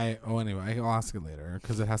question anyway, I'll ask it later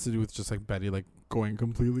because it has to do with just like Betty like going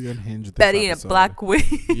completely unhinged. This Betty in a episode. black wig.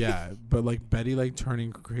 Yeah, but like Betty like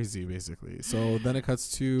turning crazy basically. So then it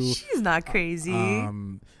cuts to She's not crazy.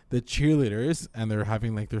 the cheerleaders, and they're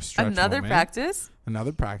having like their stretch Another moment. practice.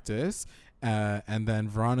 And then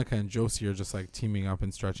Veronica and Josie are just like teaming up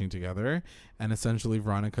and stretching together, and essentially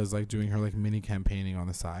Veronica's like doing her like mini campaigning on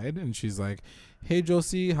the side, and she's like, hey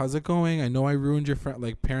Josie, how's it going? I know I ruined your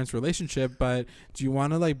parents' relationship, but do you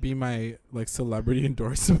want to like be my like celebrity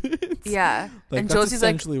endorsement? Yeah. Like, And that's Josie's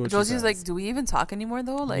like, essentially what she says. do we even talk anymore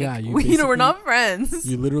though? Like, Yeah, you we're basically- not friends.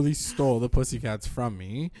 You literally stole the Pussycats from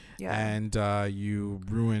me, Yeah. and you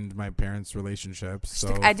ruined my parents' relationship. She's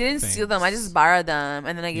So like, I didn't steal them. I just borrowed them,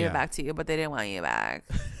 and then I gave Yeah. it back to you, but they didn't want you back.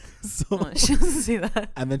 so, No, she doesn't say that.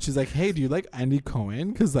 and then she's like, hey, do you like Andy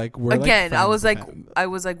Cohen? Because like we're Again, like, I was friends.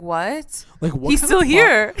 like, what? Like, what He's kind still of plot-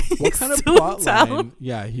 here. What He's kind of still in plot town. line?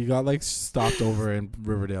 Yeah, he got like stopped over in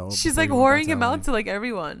Riverdale. She's before like he went whoring back him LA. out to like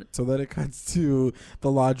everyone. So then it cuts to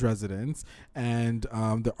the lodge residence, and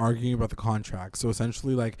they're arguing about the contract. So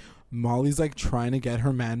essentially, like, Molly's like trying to get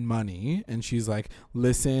her man money, and she's like,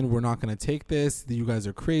 listen, we're not gonna take this. You guys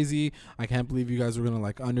are crazy. I can't believe you guys were gonna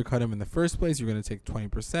like undercut him in the first place. You're gonna take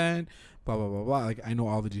 20%, blah blah blah blah. Like, I know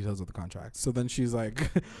all the details of the contract. So then she's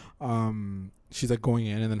like she's like going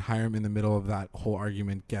in, and then Hiram, in the middle of that whole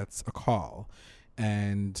argument, gets a call,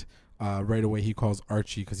 and right away he calls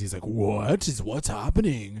Archie because he's like, what's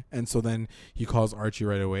happening? And so then he calls Archie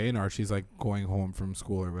right away, and Archie's like going home from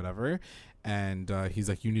school or whatever, and he's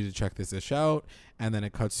like, you need to check this ish out. And then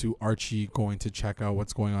it cuts to Archie going to check out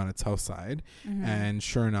what's going on at Southside, and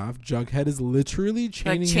sure enough, Jughead is literally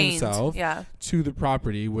chaining chained. himself Yeah. to the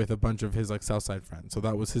property with a bunch of his like Southside friends. So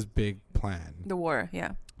that was his big plan. The war.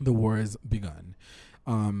 Yeah. The war has begun.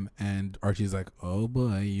 And Archie's like, oh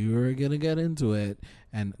boy, you're gonna get into it.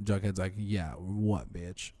 And Jughead's like, yeah, what,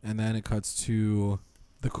 bitch? And then it cuts to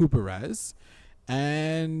the Cooper res,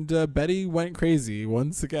 and Betty went crazy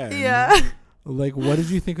once again. Yeah. Like, what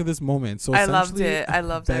did you think of this moment? So I loved essentially, it. I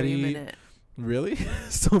loved every Betty- minute. Really?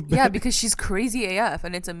 So Yeah, Betty- because she's crazy AF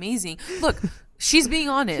and it's amazing. Look, she's being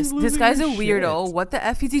honest. She's This guy's a losing her weirdo. shit. What the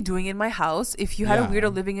F is he doing in my house? If you had a Yeah.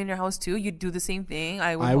 weirdo living in your house too, you'd do the same thing.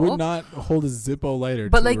 I would I hope. would not hold a Zippo lighter.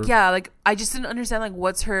 But to like, her. yeah, like I just didn't understand like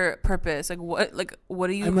what's her purpose? Like what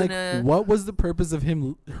are you And gonna like, what was the purpose of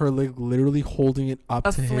her like literally holding it up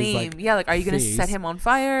a to flame? his like? Yeah, like are you gonna set face? him on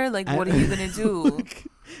fire? Like what are And- you gonna do? Like,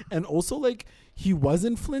 and also like, he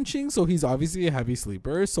wasn't flinching, so he's obviously a heavy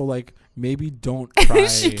sleeper. So like, maybe don't try.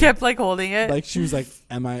 She kept like holding it. Like she was like,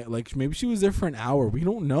 am I like, maybe she was there for an hour. We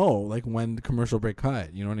don't know like when the commercial break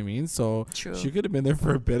cut. You know what I mean? So True. she could have been there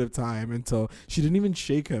for a bit of time until she didn't even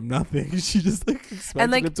shake him. Nothing. She just like expected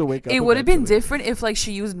and like him to wake up. it would have been eventually. different if like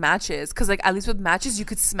she used matches, because like at least with matches you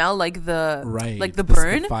could smell like the Right, like the the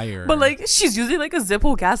burn. fire. But like she's using like a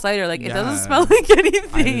Zippo gas lighter. Like it Yeah. doesn't smell like I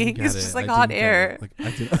didn't anything. get It's it. just like I hot didn't get air. it. Like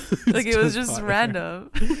I did. Like it was just hot air.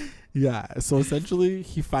 random. Yeah. So essentially,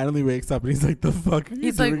 he finally wakes up and he's like, "The fuck are you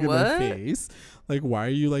He's doing like, in my "What?" face? Like, why are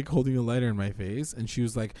you like holding a lighter in my face?" And she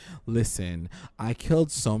was like, "Listen, I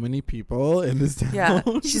killed so many people in this town." Yeah.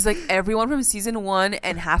 She's like, everyone from season 1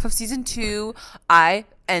 and half of season 2, I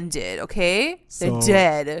ended. Okay, they're So,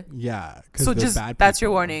 dead. Yeah. 'cause So they're just bad that's your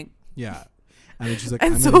people. warning. Yeah. And then she's like,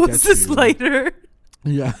 And "I'm so gonna is get this you." lighter.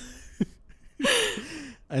 Yeah.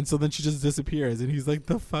 And so then she just disappears, and he's like,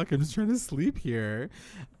 "The fuck? I'm just trying to sleep here."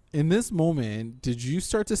 In this moment, did you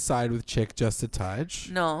start to side with Chick just a touch?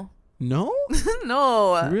 No. No?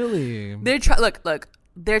 No. Really? They're look.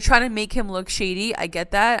 They're trying to make him look shady. I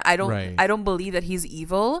get that. I don't. Right. I don't believe that he's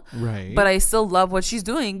evil. Right. But I still love what she's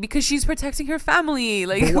doing because she's protecting her family.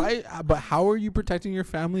 Like But why? But how are you protecting your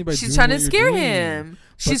family by? she's doing trying what to you're scare doing? him.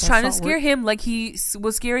 She's that's trying to not scare him like he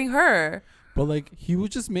was scaring her, But like he was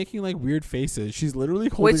just making like weird faces. She's literally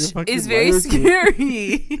holding a which fucking is very lighter to-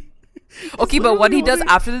 scary. Okay, but what he literally does holding-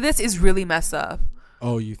 after this is really messed up.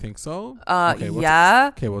 Oh, you think so? we'll Yeah.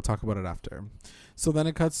 Okay, we'll talk about it after. So then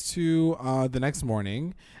it cuts to the next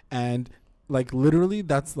morning, and like literally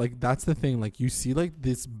that's the thing. Like you see like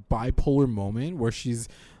this bipolar moment where she's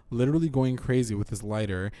literally going crazy with this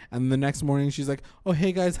lighter, and the next morning she's like, "Oh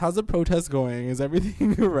hey guys, how's the protest going? Is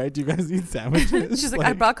everything right? Do you guys need sandwiches?" She's like,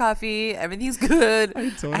 I brought coffee. Everything's good. I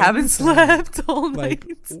don't I haven't understand. slept all Like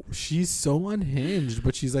night. she's so unhinged,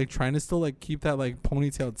 but she's like trying to still like keep that like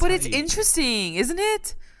ponytail. But it's tight. interesting, isn't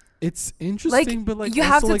it? It's interesting, but like you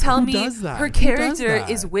have also, to like, tell who me does that? her Who does character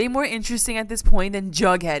that? is way more interesting at this point than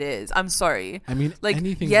Jughead is. I'm sorry. I mean, Like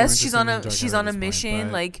anything's yes, more she's on interesting a than she's Jughead on at a this mission. point,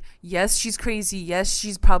 but- Like yes, she's crazy. Yes,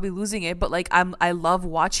 she's probably losing it. But like I love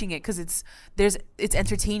watching it because it's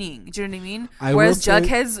entertaining. Do you know what I mean? I Whereas will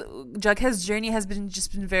say- Jughead's journey has been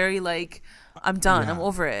very like, I'm done. Yeah. I'm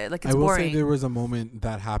over it. Like it's I will boring. say there was a moment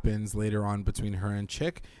that happens later on between her and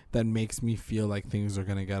Chick that makes me feel like things are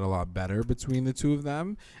gonna get a lot better between the two of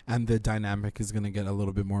them, and the dynamic is gonna get a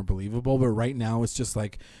little bit more believable. But right now, it's just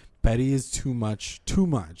like Betty is too much.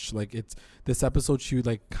 Like it's this episode, she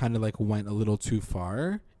like kind of like went a little too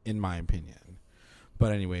far, in my opinion.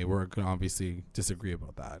 But anyway, we're gonna obviously disagree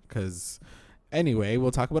about that because. Anyway,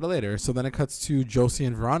 we'll talk about it later. So then it cuts to Josie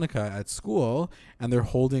and Veronica at school, and they're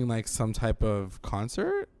holding like some type of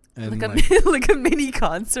concert. And like a mini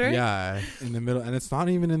concert. yeah, in the middle, and it's not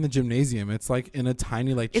even in the gymnasium. It's like in a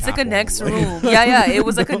tiny like. It's like a chapel. next Like, room. Yeah. It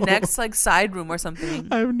was like a No. next like side room or something.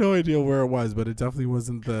 I have no idea where it was, but it definitely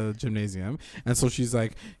wasn't the gymnasium. And so she's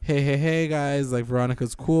like, hey guys, like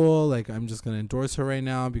Veronica's cool. Like I'm just gonna endorse her right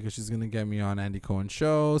now because she's gonna get me on Andy Cohen's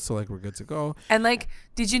show. So like we're good to go. And like,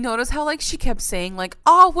 did you notice how like she kept saying like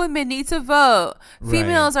all women need to vote?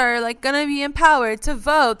 Females are like gonna be empowered to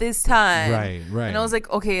vote this time. Right. And I was like,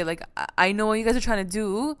 okay, like I know what you guys are trying to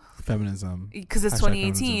do Feminism. because it's Hashtag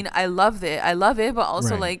 2018. I love it, but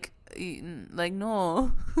also Right. like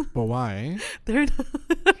no, But why? they're not,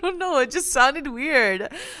 I don't know. It just sounded weird.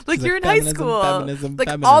 Like She's you're like, in high feminism, school. feminism, Like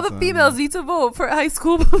all the feminism. females need to vote for high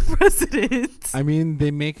school president. I mean, they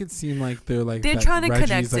make it seem like they're like They're that trying to Reggie's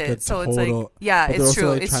connect like a it, so it's like total- yeah, but they're it's also true.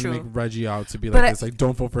 like It's trying true. to make Reggie out to be But like this, like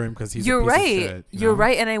don't vote for him because he's You're a piece right. of shit, you You're know?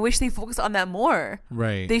 right, and I wish they focused on that more.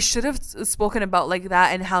 Right. They should have spoken about like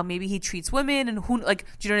that and how maybe he treats women and who like.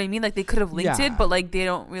 Do you know what I mean? Like they could have linked Yeah. it, but like they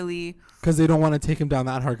don't really. Because they don't want to take him down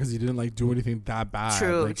that hard because he didn't like do anything that bad.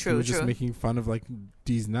 True, Like, true, He was just true. making fun of like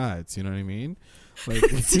D's nuts. You know what I mean? Like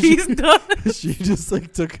He's not. she just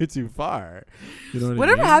like took it too far. You know what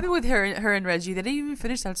Whatever I mean? happened with her and Reggie? They didn't even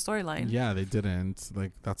finish that storyline. Yeah, they didn't.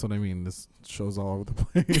 Like that's what I mean. This show's all over the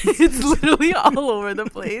place. It's literally all over the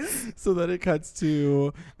place. So then it cuts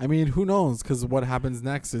to, I mean, who knows? Because what happens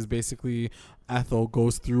next is basically Ethel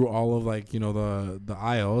goes through all of like, you know, the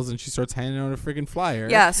aisles and she starts handing out a freaking flyer.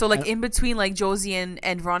 Yeah, so like And- in between like Josie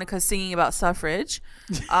and Veronica singing about suffrage,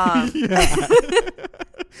 Yeah.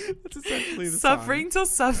 That's essentially the suffering till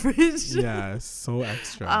suffrage. song. Yeah, so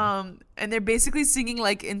extra. And they're basically singing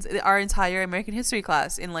like our entire American history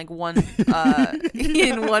class in like one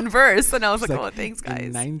in one verse, and I was She's like, like, oh, thanks guys.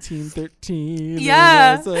 In 1913.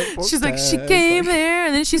 Yeah. there was a She's like, she protest. came Like, there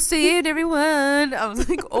and then she saved everyone. I was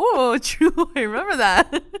like, oh, true. I remember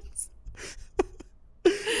that.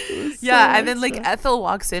 Yeah, and then like Ethel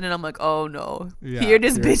walks in and I'm like, oh no, Yeah, here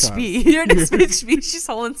this here it bitch comes. be. Here this bitch be. She's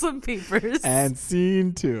holding some papers. And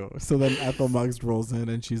scene 2. So then Ethel Muggs rolls in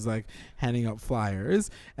and she's like handing out flyers,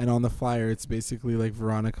 and on the flyer it's basically like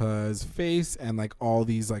Veronica's face and like all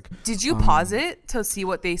these like. Did you pause it to see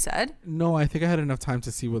what they said? No, I think I had enough time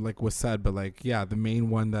to see what like was said, but like yeah, the main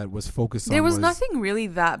one that was focused on There was nothing really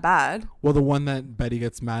that bad. Well, the one that Betty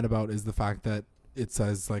gets mad about is the fact that it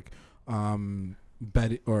says like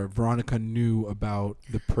Betty or Veronica knew about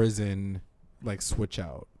the prison like switch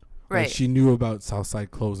out. Right. Like, she knew about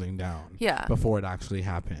Southside closing down. Yeah. Before it actually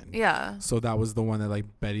happened. Yeah. So that was the one that like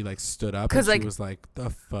Betty like stood up and 'Cause, she like, was like, the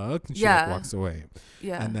fuck? And she yeah. like walks away.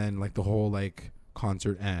 Yeah. And then like the whole like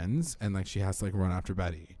concert ends and like she has to like run after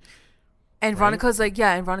Betty. And Right?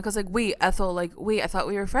 Veronica's like, wait, Ethel, like, wait, I thought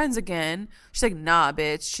we were friends again. She's like, nah,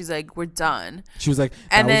 bitch. She's like, we're done. She was like, that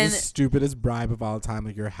And was then- the stupidest bribe of all time.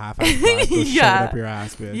 Like, you're half-ass bribe. Go shove Yeah. it up your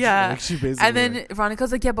ass, bitch. Yeah. Like, she basically And then like,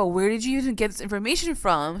 Veronica's like, yeah, but where did you even get this information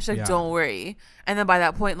from? She's like, Yeah. don't worry. And then by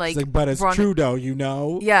that point, like, she's like, but it's Veronica- true though, you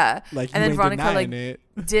know? Yeah. Like, you And then ain't Veronica, denying like,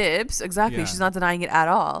 it. dips. Exactly. Yeah. She's not denying it at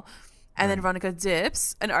all. And then Right. Veronica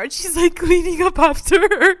dips, and Archie's like cleaning up after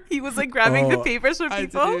her. He was like grabbing the Oh, papers from I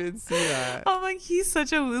people. didn't see that. I'm like, he's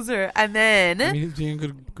such a loser. And then I mean, he's being a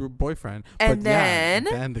good boyfriend. And but yeah, then-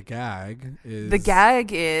 then the gag is... the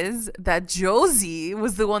gag is that Josie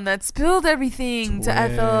was the one that spilled everything to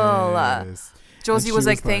Ethel. Twist. Josie she was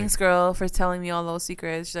like, was like- thanks, girl, for telling me all those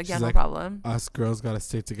secrets. She's like, yeah, She's no like, problem. Us girls gotta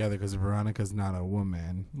stick together because Veronica's not a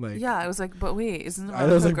woman. Like, Yeah, I was like, but wait, isn't I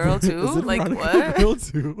was Veronica a like, girl too? isn't Like, Veronica a what? girl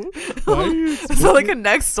too? Why are you Is that like a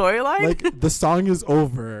next storyline? like the song is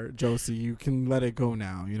over, Josie. You can let it go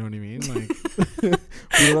now. You know what I mean? Like we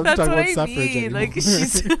don't have That's to talk what about I suffrage mean. anymore. Like,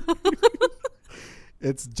 she's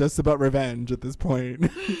It's just about revenge at this point.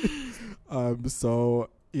 So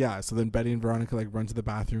yeah, so then Betty and Veronica like run to the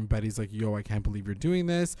bathroom. Betty's like, yo, I can't believe you're doing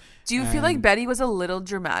this. Do you feel like And- Betty was a little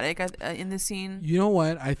dramatic in this scene? You know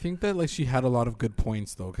what? I think that like she had a lot of good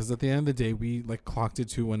points though, because at the end of the day, we like clocked it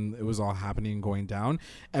to when it was all happening and going down.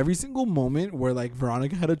 Every single moment where like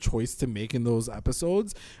Veronica had a choice to make in those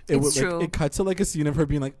episodes, it It's would true. like it cut to like a scene of her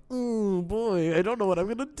being like, "Oh boy, I don't know what I'm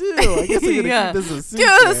gonna do. I guess I'm gonna Yeah. keep this a secret.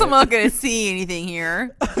 Yes, I'm not gonna see anything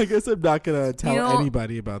here. I guess I'm not gonna tell You know,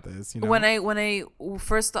 anybody about this." You know? When I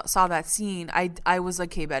first saw that scene, I was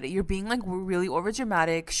like, "Hey, Betty, you're being like really over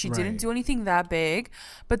dramatic. She Right. didn't do anything that big."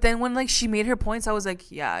 But then when like she made her points, I was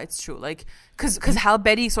like, "Yeah, it's true." Like, cause how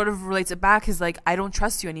Betty sort of relates it back is like, "I don't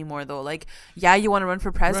trust you anymore, though. Like, yeah, you want to run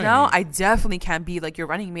for pres now. Right. I definitely can't be like your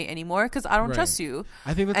running mate anymore because I don't Right. trust you."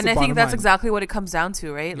 I think that's And the I think bottom that's line. exactly what it comes down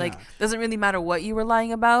to, right? Like, Yeah. doesn't really matter what you were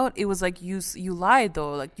lying about. It was like you lied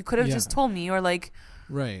though. Like, you could have Yeah. just told me or like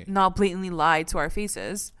right. not blatantly lied to our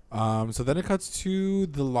faces. So then it cuts to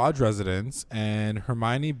the lodge residence, and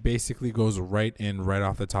Hermione basically goes right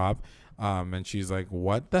off the top. And she's like,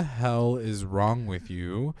 "What the hell is wrong with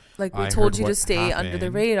you?" Like, we I told heard you to what stay under the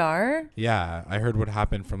happened. radar. Yeah, I heard what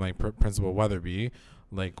happened from like Principal Weatherby.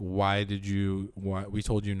 Like, why we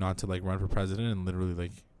told you not to like run for president, and literally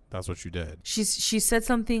like that's what you did. She said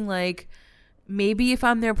something like, maybe if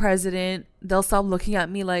I'm their president, they'll stop looking at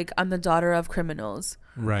me like I'm the daughter of criminals.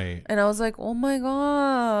 Right. And I was like, oh my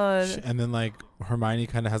God. And then like Hermione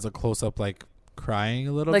kind of has a close up like crying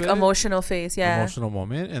a little Like bit. emotional face. Yeah. Emotional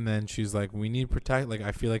moment, and then she's like, we need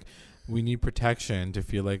I feel like we need protection to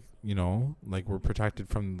feel like, you know, like we're protected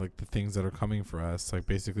from like the things that are coming for us. Like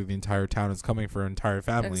basically the entire town is coming for our entire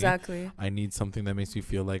family. Exactly. I need something that makes me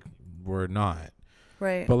feel like we're not.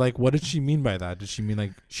 Right. But like, what did she mean by that? Did she mean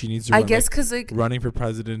like she needs to I run, guess like, because like running for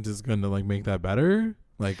president is going to like make that better?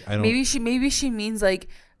 Like, I don't. maybe she means like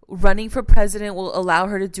running for president will allow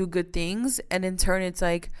her to do good things, and in turn it's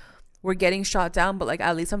like we're getting shot down, but like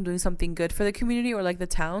at least I'm doing something good for the community or like the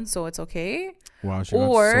town, so it's okay. Wow. She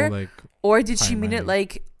or- got so like. Or did she mean it high-minded.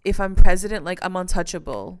 like if I'm president, like I'm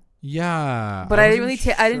untouchable? Yeah. But I didn't wasn't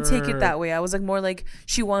really I didn't take it sure. that way. I was like more like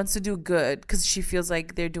she wants to do good because she feels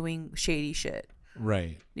like they're doing shady shit.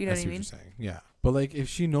 Right. You know what I mean? You're saying. Yeah. But like, if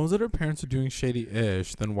she knows that her parents are doing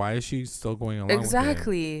shady-ish, then why is she still going along with it?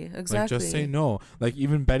 Exactly. Like, just say no. Like,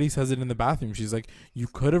 even Betty says it in the bathroom. She's like, you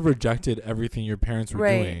could have rejected everything your parents were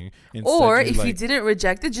Right. doing. Instead, Or if you like, didn't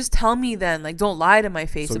reject it, just tell me then. Like, don't lie to my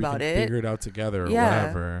face so we about can it. figure it out together or Yeah.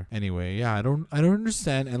 whatever. Anyway, yeah, I don't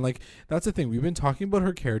understand. And like, that's the thing. We've been talking about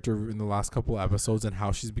her character in the last couple of episodes and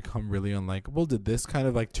how she's become really unlikable. Did this kind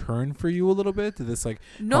of like turn for you a little bit? Did this like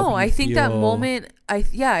No, help you I think that feel- moment.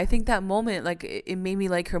 I think that moment like it made me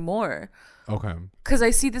like her more. Okay. Because I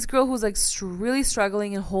see this girl who's like really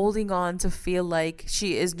struggling and holding on to feel like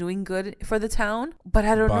she is doing good for the town. But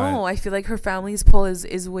I don't But- know. I feel like her family's pull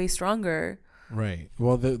is way stronger. Right.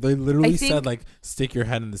 Well, they literally think- said like stick your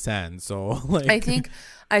head in the sand. So like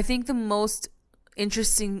I think the most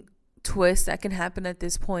interesting twist that can happen at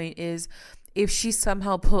this point is if she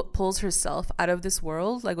somehow pulls herself out of this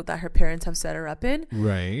world, like what that her parents have set her up in.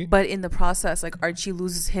 right. But in the process, like Archie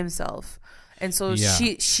loses himself. And so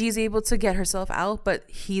Yeah. she's able to get herself out, but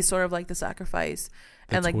he's sort of like the sacrifice.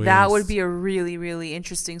 And The like that would twist. be a really, really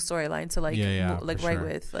interesting storyline to like like for write sure.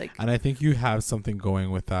 with. Like And I think you have something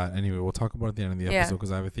going with that. Anyway, we'll talk about it at the end of the Yeah. episode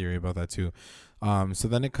because I have a theory about that too. So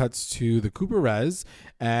then it cuts to the Cooper res,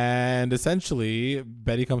 and essentially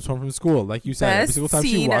Betty comes home from school, like you said. Every best single time she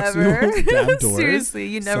scene walks through ever. those damn doors, Seriously,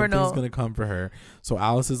 you never something's know. gonna come for her. So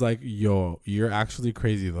Alice is like, "Yo, you're actually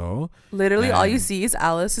crazy though." Literally, all you And- see is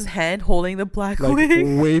Alice's hand holding the black Like wig.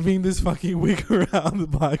 waving this fucking wig around the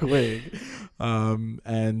black wig,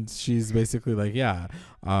 and she's basically like, "Yeah."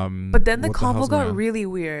 But then the what hell's convo going got on? really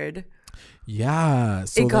weird. Yeah.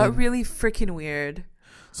 So It got then- really freaking weird.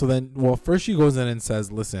 So then, well, first she goes in and says,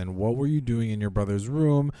 "Listen, what were you doing in your brother's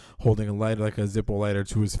room, holding a lighter, like a Zippo lighter,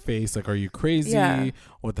 to his face? Like, are you crazy? Yeah.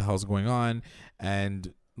 What the hell's going on?"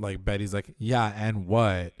 And like Betty's like, "Yeah, and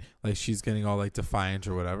what?" Like she's getting all like defiant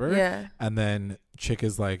or whatever. Yeah. And then Chick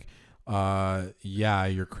is like, "Yeah,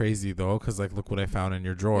 you're crazy though, because like look what I found in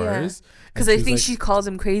your drawers." Because And I she's think like- she calls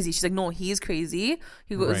him crazy. She's like, no, he's crazy.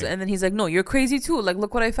 He goes, Right. and then he's like, no, you're crazy too. Like,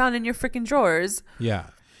 look what I found in your freaking drawers. Yeah.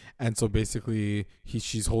 And so basically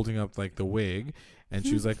she's holding up like the wig, and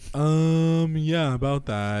she was like, yeah, about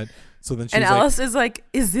that. So then she's And like, Alice is like,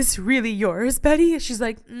 is this really yours, Betty? She's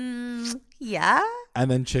like, yeah. and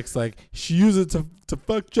then Chick's like, she used it to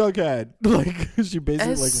fuck Jughead. Like she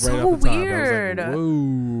basically like It's right so off the top. weird. I was like,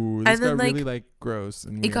 whoa. This And then, got like, really like gross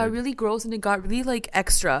and It got weird. really gross and it got really like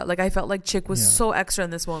extra. Like I felt like Chick was Yeah. so extra in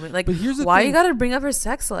this moment. Like, But here's the why thing. you gotta bring up her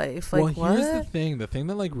sex life? Like, Well, here's the what? thing. The thing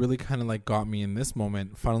that like really kind of like got me in this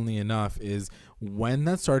moment, funnily enough, is when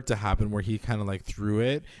that started to happen where he kind of like threw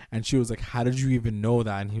it and she was like, "How did you even know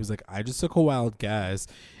that?" And he was like, "I just took a wild guess."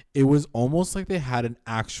 It was almost like they had an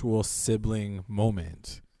actual sibling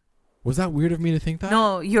moment. Was that weird of me to think that?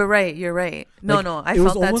 No, you're right. You're right. No, Like, no, I it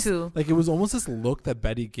was felt that almost, too. Like it was almost this look that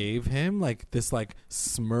Betty gave him, like this like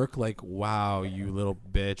smirk, like, "Wow, you little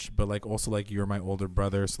bitch," but like also like, "You're my older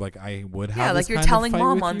brother, so like I would have." Yeah, this like you're kind of telling fight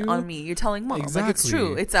mom with on, you. on me. You're telling mom. Like it's true.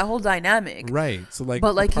 Exactly. It's that whole dynamic. Right. So like,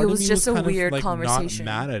 But, like, part it of was me just a kind of, weird like, conversation.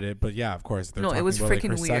 Not mad at it, but yeah, of course. They're No, it talking was about, like, freaking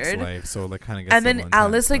her sex weird. life, so like kind of gets And a then little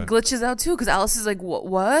Alice intense, like but- glitches out too because Alice is like,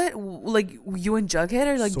 what? Like you and Jughead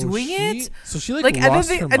are like So doing she- it? So she like Like lost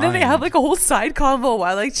her and then they have mind. like a whole side convo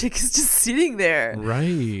while like Chick is just sitting there. Right.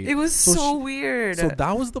 It was so she- weird. So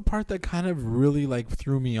that was the part that kind of really like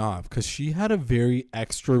threw me off because she had a very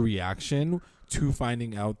extra reaction to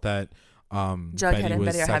finding out that Jughead Betty and was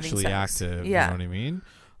Betty are having sexually sex. active. Yeah. You know what I mean?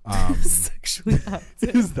 Sexually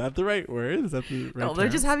active. Is that the right word? Is that the right No, they're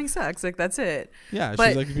term? just having sex. Like that's it. Yeah, But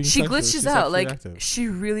she's like being she sexual- glitches she's out. sexually Like active. she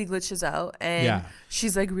really glitches out, and Yeah.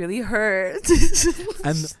 she's like really hurt.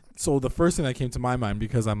 And so the first thing that came to my mind,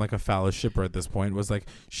 because I'm like a phallus shipper at this point, was like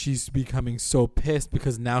she's becoming so pissed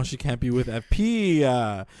because now she can't be with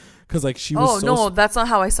FP. Because like she was. Oh no, that's not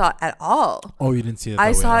how I saw it at all. Oh, you didn't see it. That I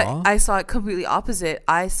way saw at it. all? I saw it completely opposite.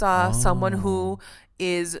 I saw someone who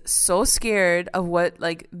is so scared of what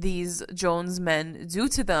like these Jones men do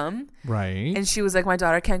to them, right. and she was like, "My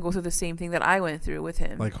daughter can't go through the same thing that I went through with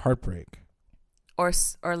him, Like heartbreak. or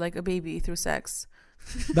like a baby through sex."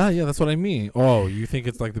 Yeah, that's what I mean. Oh, you think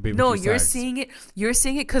it's like the baby? No, through you're sex. seeing it. You're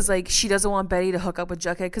seeing it because like she doesn't want Betty to hook up with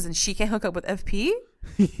Jughead because then she can't hook up with FP.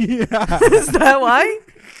 Yeah. Is that why?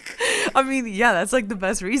 I mean, yeah, that's like the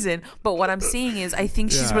best reason. But what I'm saying is, I think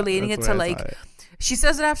she's Yeah, relating it that's to the way I like. saw it. She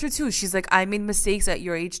says it after too. She's like, I made mistakes at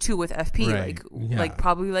your age too with FP. Right, yeah. Like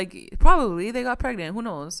probably they got pregnant. Who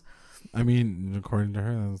knows? I mean, according to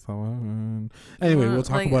her, that's how. Anyway, we'll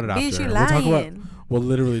talk Like, about it bitch, after. you We'll talk about. lying. We'll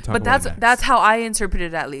literally talk But about. that's how I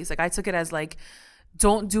interpreted it at least. Like I took it as like,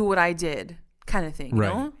 don't do what I did, kind of thing. You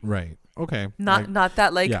right. know? Right. Okay. Not Like, not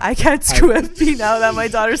that like yeah. I can't screw FP now that my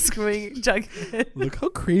daughter's screwing Jughead. Look how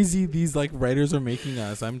crazy these like writers are making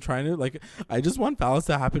us. I'm trying to like. I just want phallus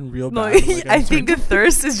to happen real No, bad. I'm, like, I I'm think trying the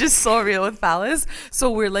thirst is just so real with phallus.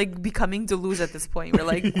 So we're like becoming deluged at this point. We're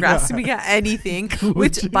like grasping at anything.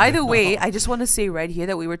 Which, by the way, I just want to say right here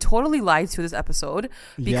that we were totally lied to this episode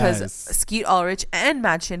because Yes. Skeet Ulrich and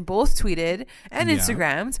Machin both tweeted and Yeah.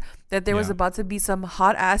 Instagrammed that there was Yeah. about to be some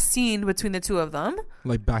hot ass scene between the two of them.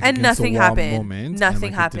 like back And against nothing the wall happened. moment, Nothing and,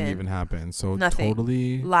 like, it happened. didn't even happen. So Nothing.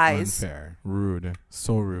 totally Lies. unfair, rude,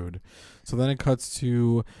 so rude. So then it cuts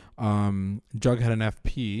to Jughead and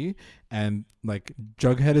FP, and like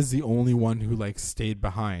Jughead is the only one who like stayed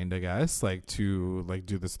behind, I guess, like to like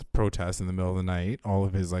do this protest in the middle of the night. All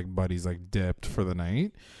of his like buddies like dipped for the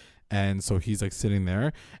night. And so he's like sitting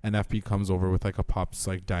there, and FP comes over with like a Pop's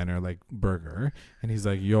like diner like burger, and he's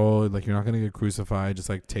like, yo, like you're not gonna get crucified, just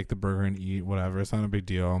like take the burger and eat, whatever, it's not a big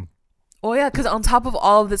deal. Oh yeah, because on top of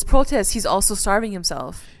all of this protest, he's also starving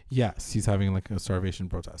himself. Yes, he's having like a starvation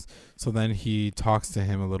protest. So then he talks to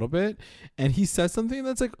him a little bit, and he says something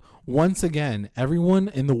that's like, once again, everyone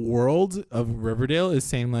in the world of Riverdale is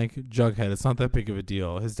saying like, Jughead, it's not that big of a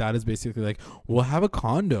deal. His dad is basically like, we'll have a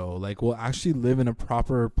condo, like we'll actually live in a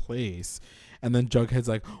proper place. And then Jughead's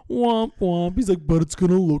like, womp womp. He's like, but it's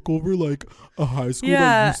gonna look over like a high school.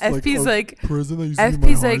 Yeah, that used, FP's like prison that used to be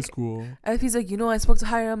FP's my high like school. FP's like, you know, I spoke to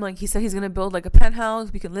Hiram. Like he said he's gonna build like a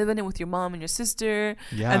penthouse. We can live in it with your mom and your sister.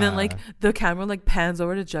 Yeah. And then like the camera like pans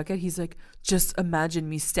over to Jughead. He's like, just imagine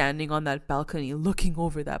me standing on that balcony looking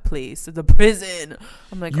over that place, the prison.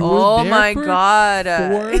 I'm like, oh my god,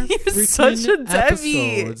 you're such a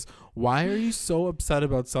Debbie. Why are you so upset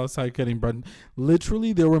about Southside getting burned?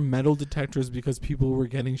 Literally, there were metal detectors because people were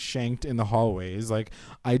getting shanked in the hallways. Like,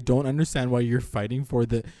 I don't understand why you're fighting for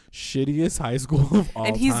the shittiest high school of all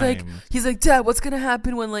time. And he's like, Dad, what's gonna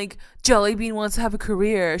happen when like Jellybean wants to have a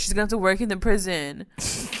career? She's gonna have to work in the prison.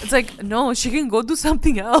 It's like, no, she can go do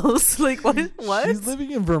something else. Like, what? She's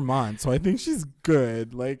living in Vermont, so I think she's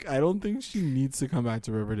good. Like, I don't think she needs to come back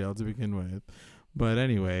to Riverdale to begin with. But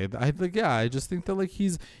anyway, I just think that like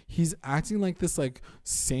he's acting like this like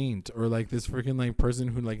saint, or like this freaking like person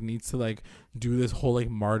who like needs to like do this whole like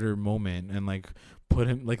martyr moment and like put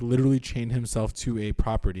him like literally chain himself to a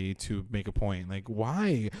property to make a point. Like,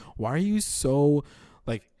 why are you so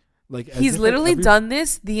like he's literally done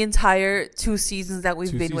this the entire 2 seasons that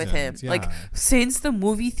we've been with him. Yeah. Like since the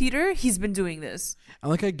movie theater, he's been doing this. And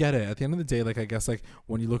like I get it. At the end of the day, like I guess like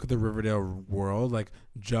when you look at the Riverdale world, like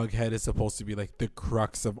Jughead is supposed to be like the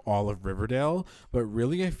crux of all of Riverdale, but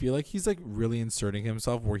really I feel like he's like really inserting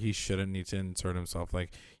himself where he shouldn't need to insert himself.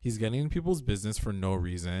 Like he's getting in people's business for no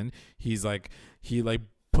reason. He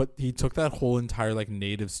took that whole entire like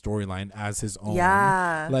native storyline as his own.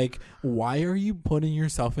 Yeah. Like, why are you putting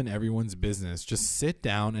yourself in everyone's business? Just sit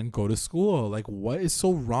down and go to school. Like, what is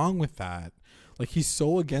so wrong with that? Like, he's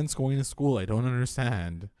so against going to school. I don't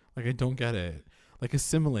understand. Like, I don't get it. Like,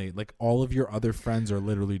 assimilate like all of your other friends are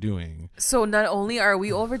literally doing. So not only are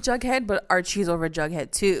we over Jughead, but Archie's over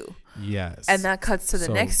Jughead too. Yes. And that cuts to the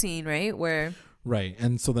next scene, right? Where... Right,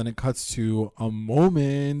 and so then it cuts to a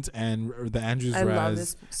moment, and the Andrews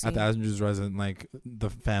res at the Andrews res, and like the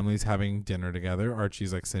family's having dinner together.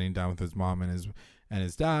 Archie's like sitting down with his mom and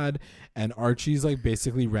his dad, and Archie's like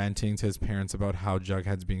basically ranting to his parents about how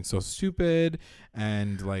Jughead's being so stupid,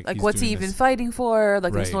 and like what's he even fighting for?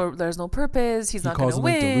 Like there's no purpose. He's not going to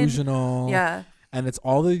win. He calls him like delusional. Yeah. And it's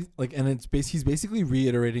all the like, and he's basically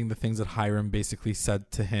reiterating the things that Hiram basically said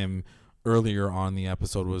to him earlier on the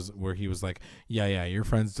episode, was where he was like, yeah, your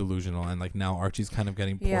friend's delusional, and like now Archie's kind of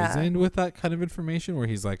getting poisoned with that kind of information where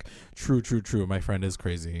he's like, true, my friend is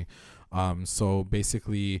crazy. So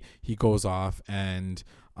basically he goes off, and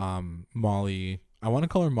Molly, I want to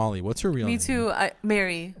call her Molly. What's her real name? Me too.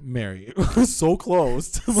 Mary. So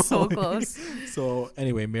close to so close. So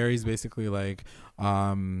anyway, Mary's basically like,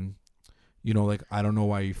 you know, like, I don't know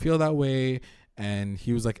why you feel that way. And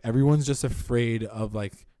he was like, everyone's just afraid of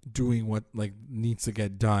like doing what like needs to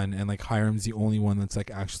get done, and like Hiram's the only one that's like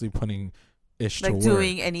actually putting ish to work,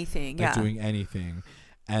 doing anything,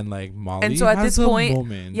 and like Molly, and so at has this point,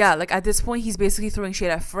 moment. like at this point, he's basically throwing shade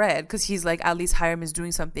at Fred because he's like, at least Hiram is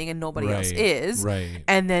doing something and nobody else is, right?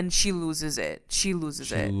 And then she loses it. She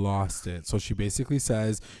lost it. So she basically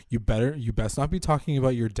says, you best not be talking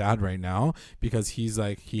about your dad right now, because he's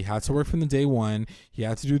like, he had to work from the day one. He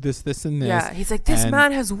had to do this and this. Yeah, he's like, this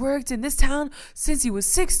man has worked in this town since he was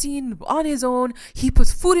 16 on his own. He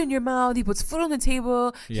puts food in your mouth. He puts food on the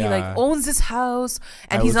table. Yeah. He like owns this house,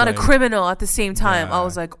 and he's not a criminal at the same time. Yeah. I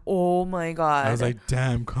was like, oh my god. I was like,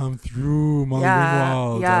 damn, come through, Molly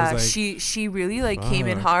Ringwald. Yeah, like, she really like came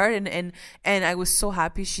in hard, and I was so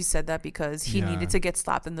happy she said that, because he needed to get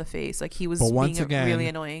slapped in the face. Like he was being really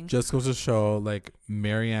annoying. Just goes to show, like,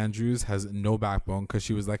 Mary Andrews has no backbone, because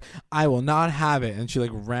she was like, I will not have it, and she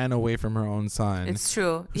like ran away from her own son. It's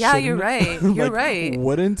true. Yeah, you're right. You're like, right.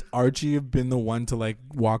 Wouldn't Archie have been the one to like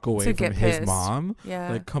walk away from his mom?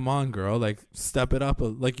 Yeah. Like, come on, girl. Like, step it up.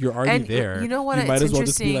 Like, you're already there. You know what? You might as well I'll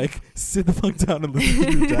just be interesting. like, sit the fuck down and listen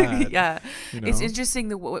to your dad. Yeah, You know? it's interesting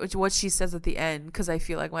what she says at the end, because I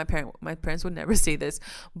feel like my parents would never say this,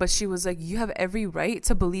 but she was like, you have every right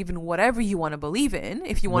to believe in whatever you want to believe in.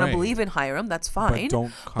 If you want Right. to believe in Hiram, that's fine,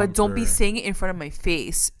 but don't be saying it in front of my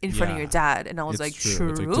face, in front of Yeah. your dad. And I was It's like, true. true.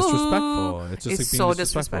 It's like disrespectful. It's just It's like being so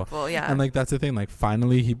disrespectful. Yeah. And like that's the thing. Like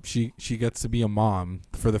finally, she gets to be a mom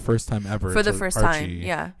for the first time ever. For the to first Archie. time,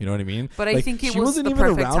 yeah. You know what I mean? But I Like, think it she was wasn't the even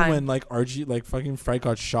perfect around time. when like Archie, like fucking Frank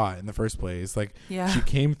got shot in the first place. Like Yeah. she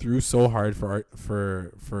came through so hard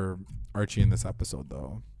for Archie in this episode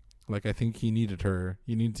though. Like I think he needed her.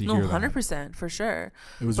 You need to hear that. 100% for sure.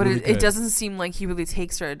 It was But really it good. doesn't seem like he really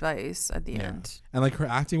takes her advice at the Yeah. end. And like her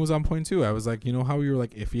acting was on point too. I was like, you know how we were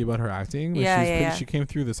like iffy about her acting? Like, Yeah, she was yeah, pretty, yeah. she came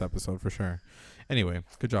through this episode for sure. Anyway,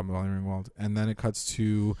 good job, Molly Ringwald. And then it cuts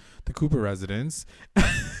to the Cooper residence.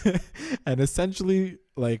 And essentially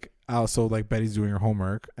like also like Betty's doing her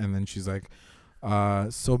homework and then she's like,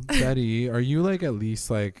 so Betty, are you like at least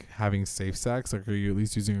like having safe sex? Like are you at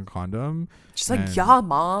least using a condom? She's like, And yeah,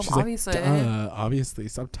 mom, She's like, obviously. "Duh, obviously,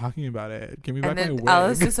 stop talking about it. Give me back And then my wig."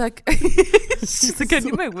 Alice is like, she's like, I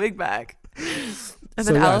need my wig back. And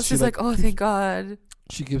So, then yeah, Alice she, is like, like, oh, thank God.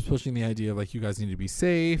 She keeps pushing the idea of like you guys need to be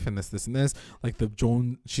safe and this and this. Like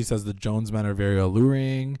she says the Jones men are very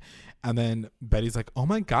alluring, and then Betty's like, "Oh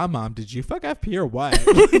my God, Mom, did you fuck FP or what?"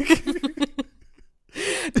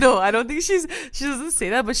 No, I don't think she doesn't say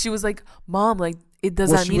that, but she was like, Mom, like, does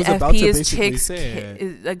Well, that she mean was about FP to is basically chicks? say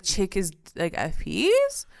it. Like, chick is like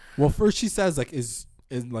FPs? Well, first she says like, "Is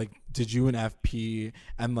like, did you and FP?"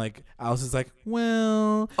 And like Alice is like,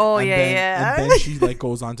 "Well." Oh, and yeah, then, yeah. And then she like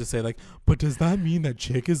goes on to say like, "But does that mean that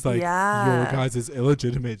chick is like Yeah. your guys'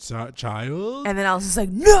 illegitimate child?" And then Alice is like,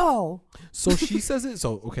 no. So she says it.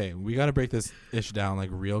 So, okay, we got to break this ish down like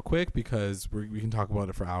real quick because we can talk about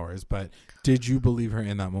it for hours. But did you believe her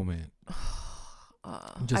in that moment?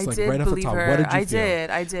 Just I like did right off the believe top, her. what did you I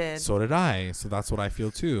feel? I did. So did I. So that's what I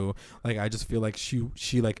feel too. Like I just feel like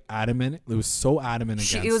she like adamant. It was so adamant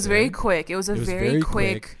against It was very quick. It was a It was very very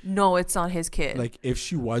quick. No, it's not his kid. Like if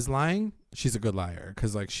she was lying, she's a good liar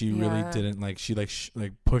because like she really Yeah. didn't like she like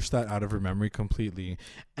like pushed that out of her memory completely,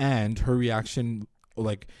 and her reaction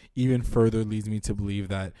like even further leads me to believe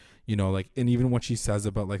that, you know, like, and even what she says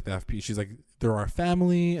about like the FP, she's like, they're our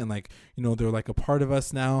family and like, you know, they're like a part of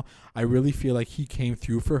us now. I really feel like he came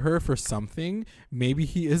through for her for something. Maybe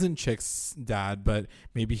he isn't Chick's dad, but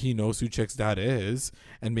maybe he knows who Chick's dad is,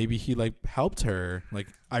 and maybe he like helped her. Like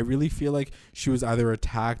I really feel like she was either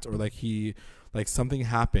attacked or like he like something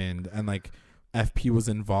happened and like FP was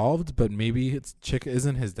involved, but maybe it's Chick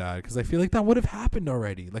isn't his dad, because I feel like that would have happened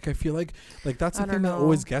already. Like I feel like that's the I thing don't that know.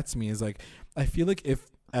 always gets me is like I feel like if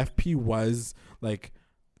FP was like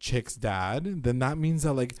Chick's dad, then that means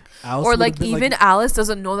that like Alice or would like have been, even Alice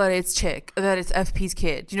doesn't know that it's that it's FP's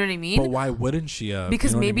kid. Do you know what I mean? but why wouldn't she have?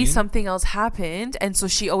 Because You know what I maybe mean? something else happened, and so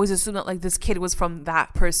she always assumed that like this kid was from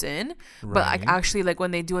that person. But like Right. actually, like when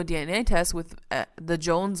they do a DNA test with the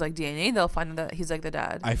Jones like DNA, they'll find that he's like the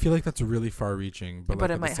dad. I feel like that's really far reaching, but like But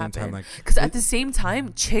it at might the same time, happen. like Because it- at the same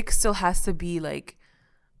time, Chick still has to be like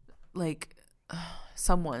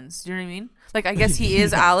someone's. Do you know what I mean? Like I guess he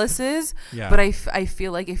is Yeah. Alice's, yeah, but I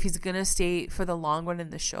feel like if he's gonna stay for the long run in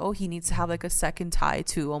the show, he needs to have like a second tie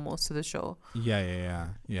to almost to the show. yeah.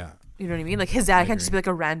 You know what I mean? Like his dad I can't just agree. be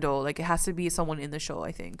like a rando. Like it has to be someone in the show,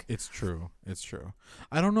 I think. It's true.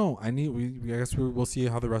 I don't know. I guess we'll see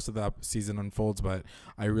how the rest of the season unfolds, but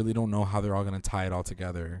I really don't know how they're all going to tie it all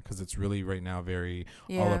together, because it's really right now very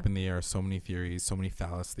all Yeah. up in the air. So many theories, so many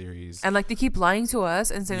phallus theories. And like they keep lying to us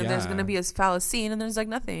and saying that there's Yeah. gonna be a phallus scene, and there's like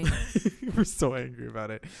nothing. We're so angry about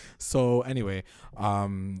it. So anyway,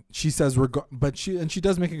 she says but she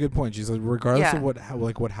does make a good point. She says regardless Yeah.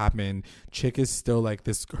 of what happened, Chick is still like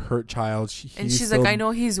this hurt child. And she's like, I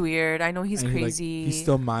know he's weird. I know he's and crazy. he's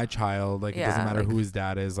still my child. Like it doesn't Yeah, matter like- who his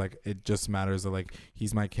dad is. Like it just matters that like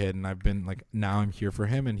he's my kid, and I've been like now I'm here for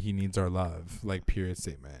him, and he needs our love. Like period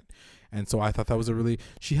statement. And so I thought that was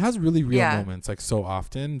she has really real Yeah. moments like so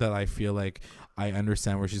often that I feel like I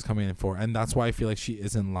understand where she's coming in for, and that's why I feel like she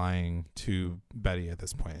isn't lying to Betty at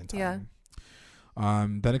this point in time. Yeah.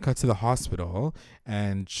 Then it cuts to the hospital,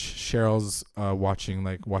 and Cheryl's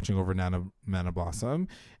watching over Nana Blossom,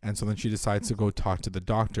 and so then she decides to go talk to the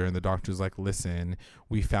doctor, and the doctor's like, "Listen,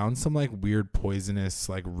 we found some like weird poisonous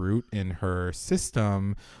like root in her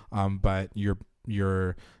system, but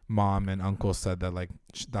your mom and uncle said that like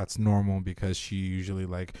that's normal because she usually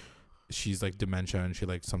like she's like dementia and she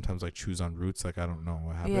like sometimes like chews on roots. Like I don't know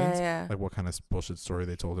what happens, Yeah. like what kind of bullshit story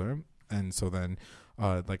they told her." And so then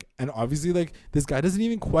like, and obviously like this guy doesn't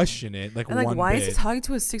even question it, like, and like one why bit. is he talking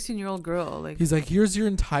to a 16-year-old girl? Like, He's like, here's your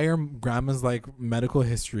entire grandma's like medical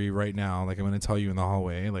history right now, like I'm gonna tell you in the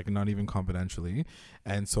hallway, like not even confidentially.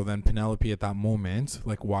 And so then Penelope at that moment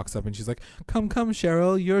like walks up and she's like, come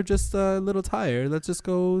Cheryl, you're just a little tired, let's just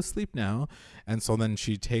go sleep now. And so then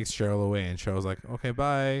she takes Cheryl away and Cheryl's like, okay,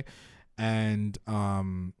 bye. And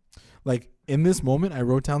like in this moment I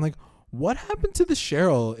wrote down like, what happened to the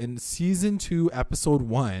Cheryl in season 2, episode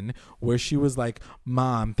 1, where she was like,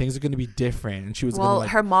 Mom, things are going to be different. And she was well, gonna, like,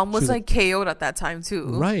 her mom was like KO'd at that time too.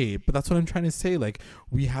 Right. But that's what I'm trying to say. Like,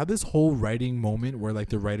 we had this whole writing moment where like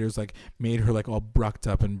the writers like made her like all brucked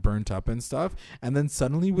up and burnt up and stuff. And then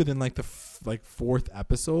suddenly within like the 4th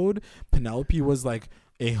episode, Penelope was like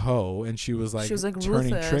a hoe, and she was like turning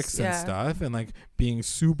ruthless, tricks and stuff, and like being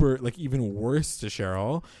super like even worse to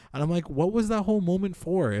Cheryl. And I'm like, what was that whole moment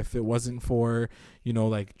for if it wasn't for, you know,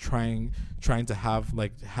 like trying to have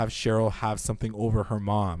Cheryl have something over her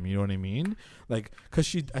mom, you know what I mean? Like,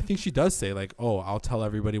 because I think she does say like, oh, I'll tell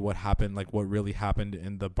everybody what happened, like what really happened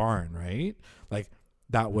in the barn, right? Like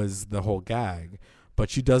that was the whole gag. But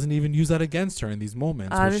she doesn't even use that against her in these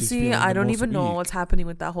moments. Honestly, I don't even know what's happening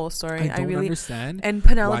with that whole story. I really understand. And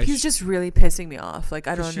Penelope's just really pissing me off. Like,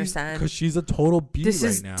 I don't understand. Because she's a total beat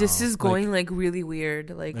right now. This is going like really weird.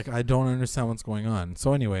 Like I don't understand what's going on.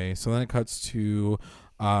 So anyway, so then it cuts to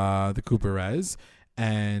the Cooperez,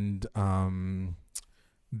 and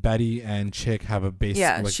Betty and Chick have a basic.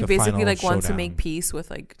 Yeah, like, she the basically final like wants to showdown. make peace with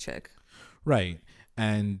like Chick. Right.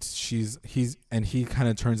 And he kind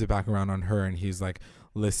of turns it back around on her, and he's like,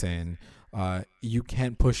 listen, you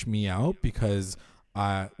can't push me out because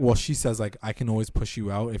well, she says like, I can always push you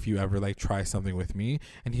out if you ever like try something with me.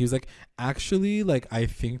 And he was like, actually, like, I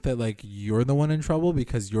think that like you're the one in trouble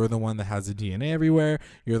because you're the one that has the DNA everywhere,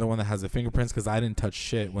 you're the one that has the fingerprints, because I didn't touch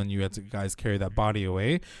shit when you had to guys carry that body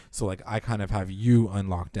away. So like I kind of have you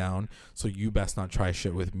unlocked down, so you best not try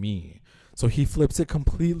shit with me. So he flips it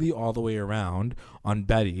completely all the way around on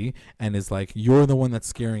Betty and is like, you're the one that's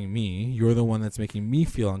scaring me. You're the one that's making me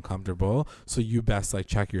feel uncomfortable. So you best like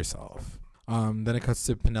check yourself. Then it cuts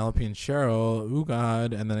to Penelope and Cheryl. Ooh,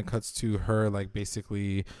 God. And then it cuts to her like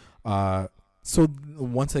basically. So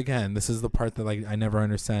once again, this is the part that like I never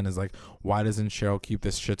understand is like, why doesn't Cheryl keep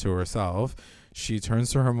this shit to herself? She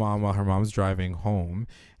turns to her mom while her mom's driving home.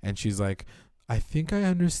 And she's like, I think I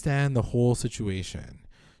understand the whole situation.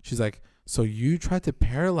 She's like, so you tried to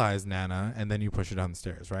paralyze Nana and then you push her down the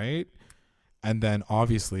stairs, right? And then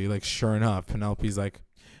obviously, like, sure enough, Penelope's like,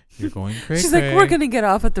 you're going crazy. She's like, we're going to get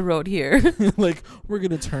off at the road here. Like, we're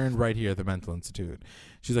going to turn right here at the mental institute.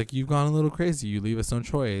 She's like, you've gone a little crazy. You leave us no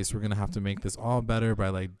choice. We're going to have to make this all better by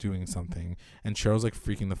like doing something. And Cheryl's like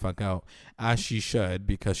freaking the fuck out, as she should,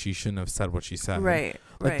 because she shouldn't have said what she said. Right.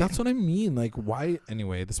 Like, that's what I mean. Like, why?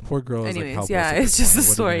 Anyway, this poor girl is like helpless. Yeah, it's just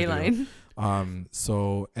a storyline.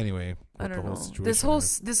 So anyway, I don't know. This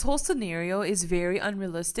whole scenario is very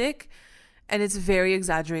unrealistic, and it's very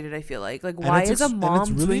exaggerated. I feel like why is a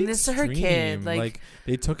mom really doing this to her kid? Like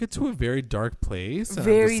they took it to a very dark place.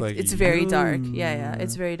 It's very dark. Yeah,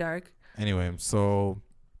 it's very dark. Anyway, so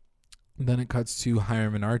then it cuts to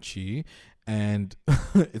Hiram and Archie. And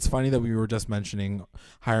it's funny that we were just mentioning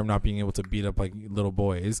Hiram not being able to beat up like little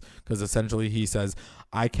boys, because essentially he says,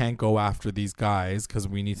 I can't go after these guys because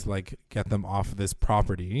we need to like get them off of this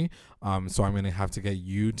property. So I'm going to have to get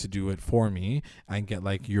you to do it for me and get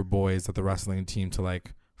like your boys at the wrestling team to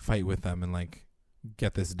like fight with them and like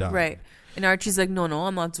get this done. Right. And Archie's like, no,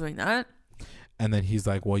 I'm not doing that. And then he's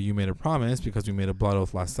like, well, you made a promise because we made a blood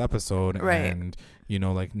oath last episode. Right. And, you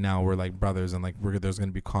know, like now we're like brothers and like there's going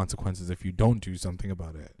to be consequences if you don't do something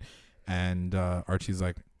about it. And Archie's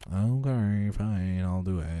like, okay, fine, I'll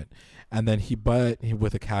do it. And then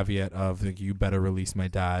with a caveat of like, you better release my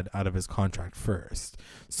dad out of his contract first.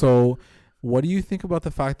 So what do you think about the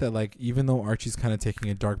fact that like, even though Archie's kind of taking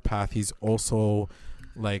a dark path, he's also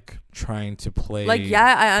like trying to play like,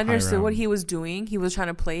 yeah, I understood Hiram. what he was doing. He was trying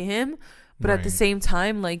to play him. But at the same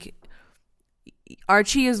time, like,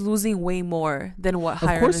 Archie is losing way more than what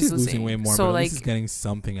Hiram is losing. Of course he's losing way more, so, but at like, least he's getting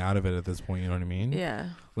something out of it at this point, you know what I mean? Yeah.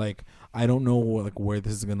 Like, I don't know like where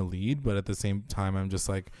this is going to lead, but at the same time, I'm just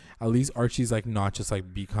like, at least Archie's like not just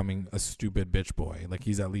like becoming a stupid bitch boy. Like,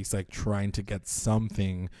 he's at least like trying to get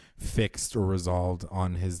something fixed or resolved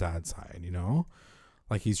on his dad's side, you know?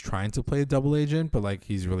 Like, he's trying to play a double agent, but like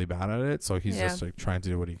he's really bad at it. So he's just like trying to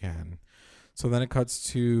do what he can. So then it cuts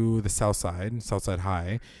to the Southside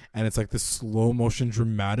High, and it's like this slow motion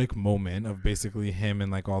dramatic moment of basically him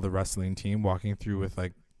and like all the wrestling team walking through with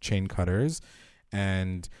like chain cutters,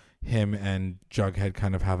 and him and Jughead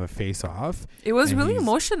kind of have a face off. It was really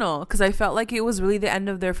emotional because I felt like it was really the end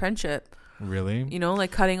of their friendship. Really? You know,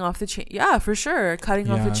 like cutting off the chain. Yeah, for sure. Cutting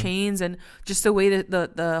off the chains, and just the way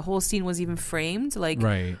that the whole scene was even framed. Like,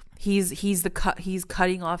 right. He's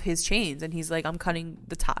cutting off his chains, and he's like, I'm cutting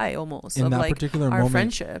the tie almost in of that like particular our moment,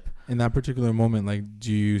 friendship. In that particular moment, like,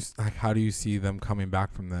 how do you see them coming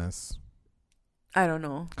back from this? I don't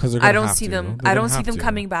know. Because I don't see them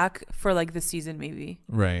coming back for like this season, maybe.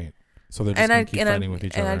 Right. So they're just gonna keep fighting with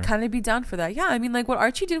each other. And I'd kind of be down for that. Yeah, I mean, like what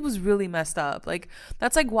Archie did was really messed up. Like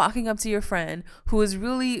that's like walking up to your friend who is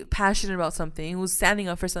really passionate about something, who's standing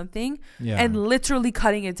up for something, and literally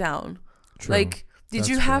cutting it down. True. Like, did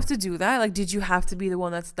you have to do that? Like, did you have to be the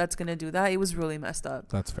one that's gonna do that? It was really messed up.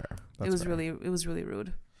 That's fair. It was really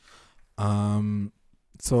rude.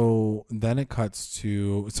 So then it cuts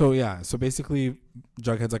to so basically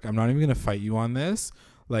Jughead's like, I'm not even gonna fight you on this.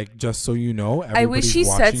 Like, just so you know, I wish he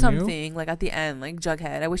said something like at the end, like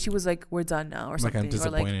Jughead. I wish he was like, "We're done now," or something. Like I'm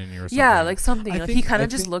disappointed in you or something. Yeah, like something. Like he kind of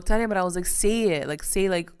just looked at him, but I was like, "Say it, like say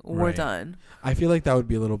like we're done." I feel like that would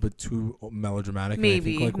be a little bit too melodramatic.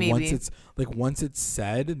 Maybe, and I think, maybe. once it's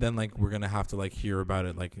said, then like we're gonna have to like hear about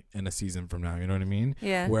it like in a season from now. You know what I mean?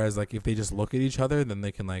 Yeah. Whereas like if they just look at each other, then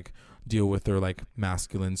they can like deal with their like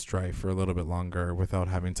masculine strife for a little bit longer without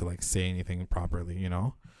having to like say anything properly. You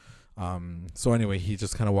know. So anyway, he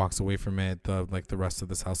just kind of walks away from it. The rest of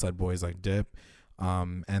the Southside boys like dip,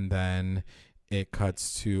 and then it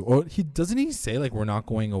cuts to, or doesn't he say like we're not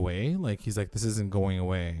going away? Like he's like, this isn't going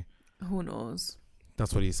away. Who knows?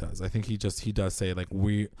 That's what he says. I think he does say like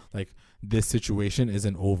this situation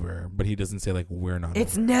isn't over, but he doesn't say like we're not.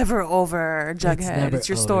 It's over. Never over, Jughead. It's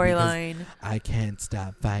your storyline. I can't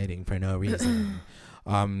stop fighting for no reason.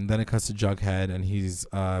 Then it cuts to Jughead, and he's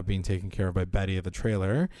being taken care of by Betty at the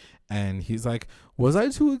trailer, and he's like, was I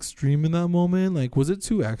too extreme in that moment? Like, was it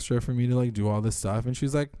too extra for me to like do all this stuff? And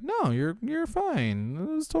she's like, no, you're fine. It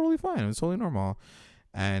was totally fine. It was totally normal.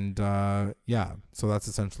 And so that's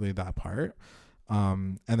essentially that part.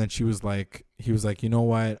 And then he was like, you know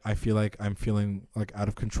what? I feel like I'm feeling like out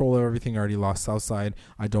of control of everything. I already lost Southside.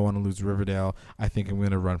 I don't want to lose Riverdale. I think I'm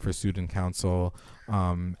going to run for student council.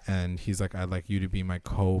 And he's like, I'd like you to be my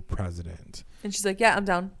co-president. And she's like, yeah, I'm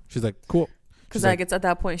down. She's like, cool. Because I guess at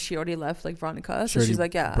that point she already left like Veronica. So she's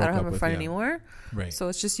like, yeah, I don't have a friend anymore. Right. So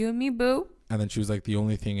it's just you and me, boo. And then she was like, the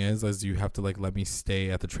only thing is you have to like let me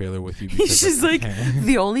stay at the trailer with you. Because she's like,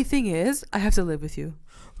 the only thing is I have to live with you.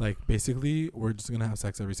 Like, basically, we're just going to have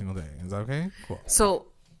sex every single day. Is that okay? Cool. So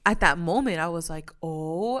at that moment, I was like,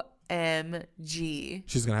 OMG.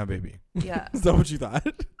 She's going to have a baby. Yeah. Is that what you thought?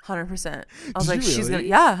 100%. I was like, she's going to,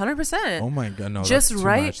 yeah, 100%. Oh my God. No, just that's too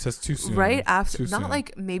right. much. That's too soon. Right after, too not soon.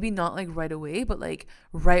 like, maybe not like right away, but like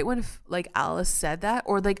right when like Alice said that,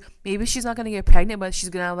 or like maybe she's not going to get pregnant, but she's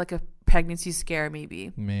going to have like a pregnancy scare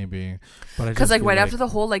maybe. Maybe. But because like right after the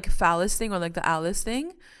whole like phallus thing or like the Alice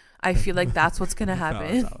thing, I feel like that's what's gonna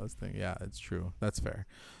happen. Phallus thing. Yeah, it's true. That's fair.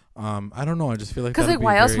 I don't know. I just feel like because like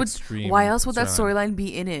why else would that storyline storyline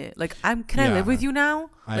be in it? Like can I live with you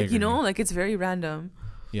now? I agree. You know, like it's very random.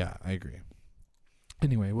 Yeah, I agree.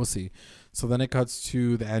 Anyway, we'll see. So then it cuts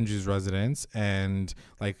to the Andrews residence, and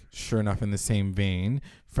like sure enough, in the same vein,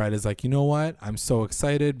 Fred is like, you know what? I'm so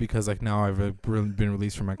excited because like now I've been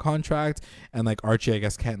released from my contract, and like Archie, I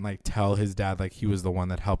guess, can't like tell his dad like he was the one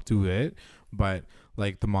that helped do it, but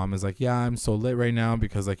like the mom is like, yeah, I'm so lit right now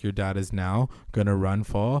because like your dad is now gonna run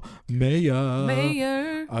for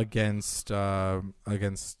mayor against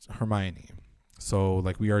Hermione. So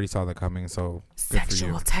like we already saw that coming. So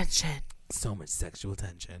sexual tension. So much sexual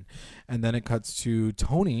tension. And then it cuts to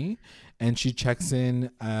Tony, and she checks in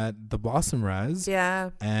at the Blossom Res.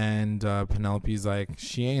 Yeah. And Penelope's like,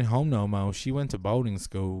 she ain't home no more. She went to boarding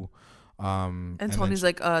school. And Tony's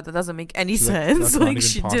like, that doesn't make any sense. Like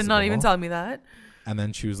she did not even tell me that. And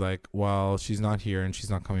then she was like, well, she's not here and she's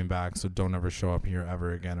not coming back, so don't ever show up here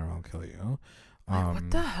ever again or I'll kill you. Like,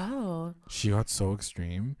 what the hell? She got so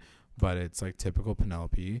extreme, but it's like typical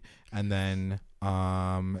Penelope. And then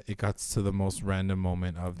it got to the most random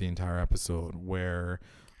moment of the entire episode where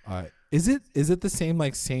is it the same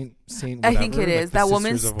like Saint whatever? I think it is. Like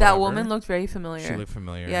that woman looked very familiar. She looked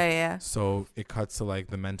familiar. Yeah. So it cuts to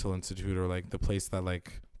like the mental institute or like the place that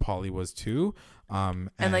like Polly was too. And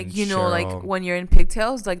like, you know, Cheryl, like when you're in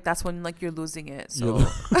pigtails, like that's when like you're losing it. So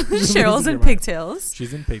Cheryl's in pigtails.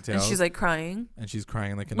 She's in pigtails. And she's like crying. And she's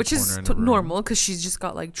crying like in which the corner is normal because she's just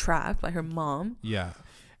got like trapped by her mom. Yeah.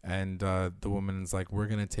 and the woman's like, we're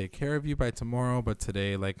gonna take care of you by tomorrow, but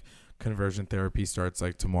today like conversion therapy starts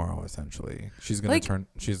like tomorrow. Essentially, she's gonna Like,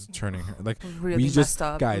 she's turning her like Really messed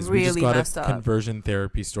up. guys, really we just got messed a up. conversion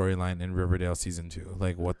therapy storyline in Riverdale season 2.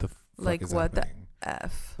 Like, what the fuck Like, is what the happening?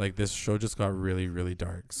 F. Like, this show just got really, really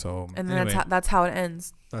dark. So And then anyway, that's how it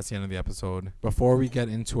ends. that's the end of the episode. Before we get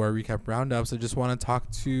into our recap roundups, I just want to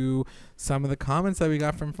talk to some of the comments that we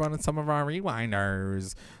got from some of our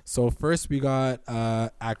rewinders. So first we got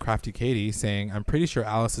at Crafty Katie saying, I'm pretty sure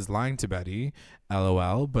Alice is lying to Betty,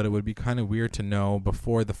 LOL, but it would be kind of weird to know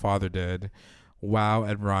before the father did. Wow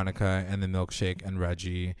at Veronica and the milkshake and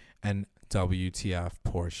Reggie, and WTF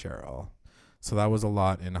poor Cheryl. So that was a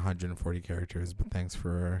lot in 140 characters, but thanks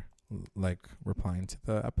for like replying to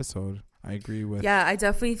the episode. I agree with. Yeah, I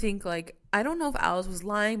definitely think like, I don't know if Alice was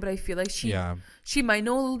lying, but I feel like she might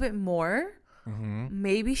know a little bit more. Mm-hmm.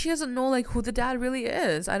 Maybe she doesn't know like who the dad really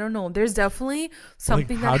is. I don't know. There's definitely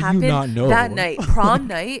something how that do you happened not know? that night.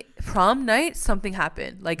 Prom night, something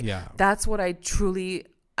happened. Like, Yeah. that's what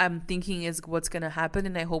I'm thinking is what's gonna happen,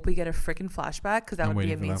 and I hope we get a freaking flashback, because that I'm would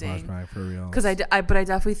be waiting for that amazing. flashback for real. Because but I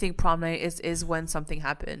definitely think prom night is when something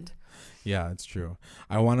happened. Yeah, it's true.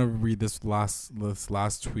 I want to read this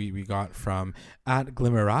last tweet we got from at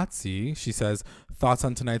Glimmerazzi. She says, thoughts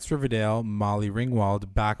on tonight's Riverdale, Molly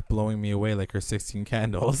Ringwald back blowing me away like her 16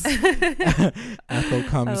 candles. Ethel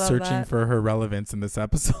comes searching for her relevance in this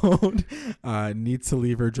episode. Needs to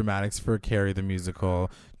leave her dramatics for Carrie the musical.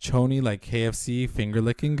 Choni like KFC, finger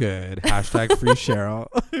licking good. Hashtag free Cheryl.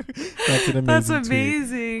 That's an amazing That's tweet.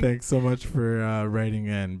 amazing. Thanks so much for writing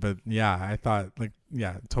in. But yeah, I thought like,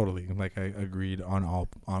 yeah, totally. Like, I agreed on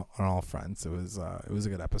all fronts. It was a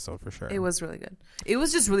good episode for sure. It was really good. It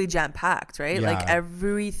was just really jam packed, right? Yeah. Like,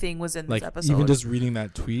 everything was in like this episode. even just reading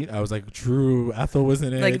that tweet, I was like, true, Ethel was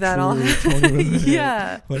in it. Like, that true, all Tony was in it.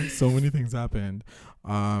 Yeah. Like, so many things happened.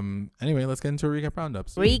 Anyway, let's get into our recap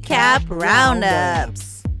roundups. Recap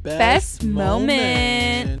roundups. Best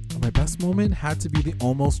moment. My best moment had to be the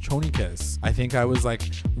almost Choni kiss. I think I was like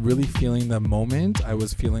really feeling the moment. I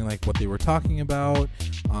was feeling like what they were talking about.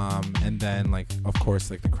 And then like, of course,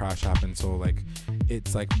 like the crash happened. So like,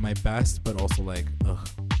 it's like my best, but also like,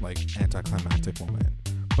 like anticlimactic moment.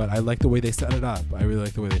 But I like the way they set it up. I really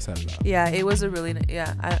like the way they set it up. Yeah, it was a really,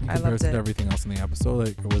 I loved it. To everything else in the episode,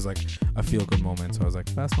 like it was like a feel good moment. So I was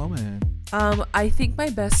like, best moment. I think my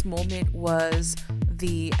best moment was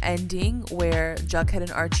the ending where Jughead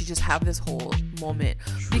and Archie just have this whole moment.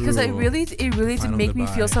 True. Because it really did Final make me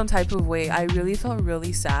goodbye. feel some type of way. I really felt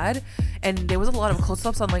really sad, and there was a lot of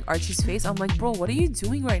close-ups on like Archie's face. I'm like, bro, what are you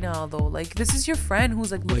doing right now though? Like, this is your friend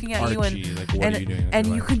who's like looking like at Archie, you, and like, what are you doing? and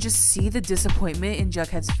you can just see the disappointment in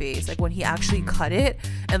Jughead's face, like when he actually cut it,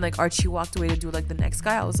 and like Archie walked away to do like the next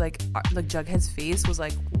guy. I was like Jughead's face was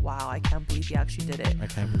like, wow, I can't believe he actually did it. I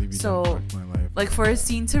can't believe you So, didn't fuck my life. Like, for a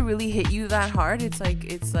scene to really hit you that hard, it's like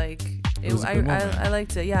It was a good moment. I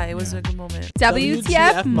liked it. Yeah, it was Yeah. a good moment.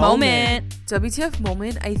 WTF moment. WTF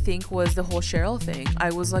moment, I think, was the whole Cheryl thing.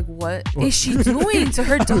 I was like, what is she doing to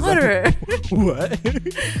her daughter? What?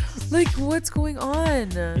 Like, what's going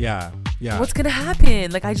on? Yeah. What's gonna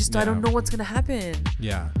happen? Like, I Yeah. don't know what's gonna happen.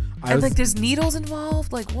 Yeah. And like, there's needles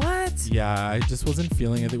involved. Like, what? Yeah, I just wasn't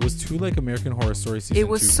feeling it. It was too like American Horror Story season It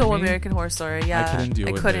was 2 so for me. American Horror Story. Yeah, I couldn't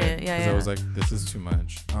deal with it. Yeah, 'cause yeah. I was like, this is too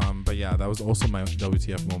much. But yeah, that was also my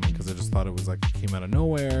WTF moment because I just thought it was like it came out of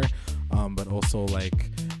nowhere. But also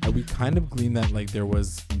like we kind of gleaned that like there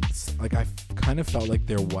was like I kind of felt like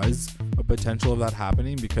there was a potential of that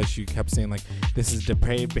happening because she kept saying like this is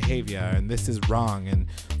depraved behavior and this is wrong and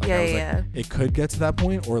like I was like it could get to that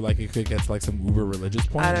point or like it could get to like some uber religious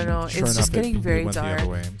point. I don't know. Sure It's just enough, getting very went dark. The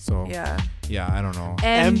other way. So yeah, I don't know.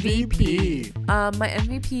 MVP. My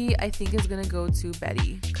MVP, I think, is gonna go to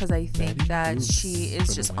Betty because I think Betty that Boops she is for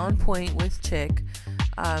the just win. on point with Chick.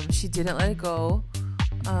 She didn't let it go.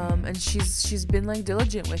 And she's been like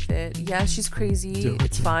diligent with it. Yeah, she's crazy. Diligent.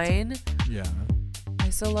 It's fine. Yeah. I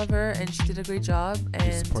still love her, and she did a great job.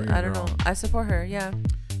 And support your I don't know. girl. I support her. Yeah.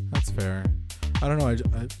 That's fair. I don't know. I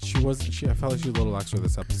felt like she was a little extra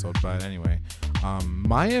this episode, but anyway,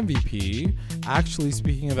 my MVP. Actually,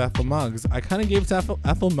 speaking of Ethel Muggs, I kind of gave it to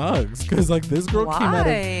Ethel Muggs because like this girl came out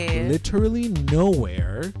of literally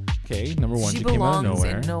nowhere. Okay, number one, she came out of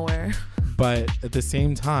nowhere. In nowhere. But at the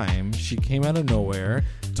same time, she came out of nowhere,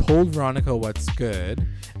 told Veronica what's good,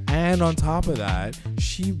 and on top of that,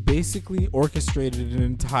 she basically orchestrated an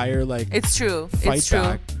entire like It's true. fight It's true.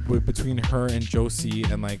 back between her and Josie,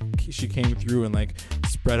 and like she came through and like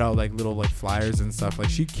spread out like little like flyers and stuff. Like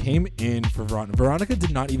she came in for Veronica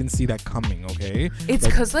did not even see that coming. Okay, it's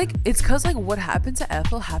cause like what happened to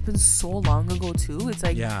Ethel happened so long ago too. It's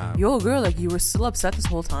like, yo girl, like you were still upset this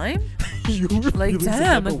whole time. You were like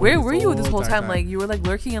damn, like where were you this whole time? Like you were like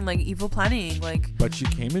lurking and like evil planning. Like, but she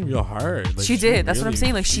came in real hard. Like, she did. That's what I'm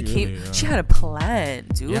saying. Like she came. Yeah. She had a plan,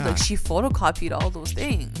 dude. Yeah. Like she photocopied all those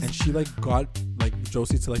things. And she like got like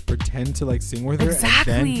Josie to like pretend to like sing with her.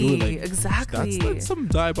 Exactly. And then do it. Like, exactly. That's some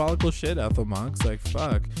diabolical shit, Ethel Muggs. Like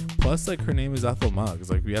fuck. Plus like her name is Ethel Muggs.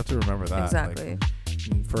 Like we have to remember that. Exactly.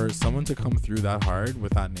 Like, for someone to come through that hard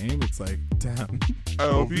with that name, it's like damn.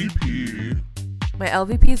 LVP. My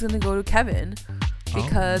LVP is gonna go to Kevin.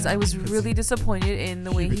 Because I was really disappointed in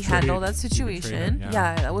the way he handled that situation.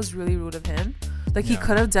 Yeah, that was really rude of him. Like he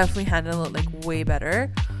could have definitely handled it like way better.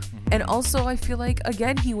 And also I feel like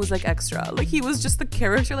again he was like extra. Like he was just the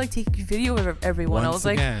character like taking video of everyone. Once I was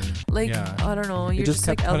again, like I don't know. You're just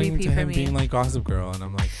like kept LVP to for him me. Being like Gossip Girl, and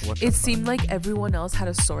I'm like, what? It seemed like everyone else had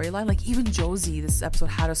a storyline. Like even Josie, this episode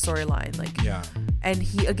had a storyline. Like and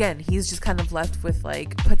he's just kind of left with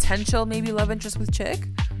like potential maybe love interest with Chick.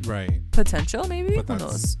 Right. Potential maybe. Who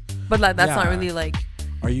knows? But like that's not really like.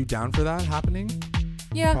 Are you down for that happening?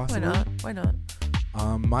 Yeah. Possibly? Why not?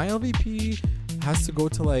 My LVP has to go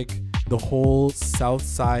to like the whole South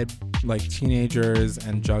Side like teenagers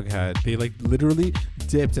and Jughead. They like literally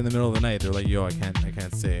dipped in the middle of the night. They're like, yo, I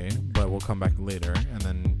can't stay, but we'll come back later. And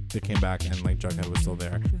then they came back and like Jughead was still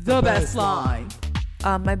there. The best line.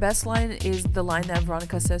 My best line is the line that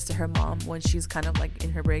Veronica says to her mom when she's kind of like in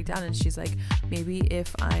her breakdown, and she's like, maybe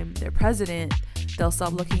if I'm their president, they'll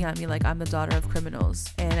stop looking at me like I'm the daughter of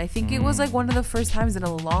criminals. And I think it was like one of the first times in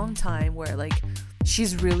a long time where like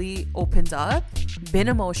she's really opened up, been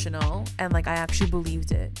emotional, and like I actually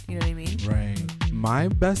believed it. You know what I mean? Right. My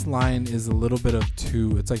best line is a little bit of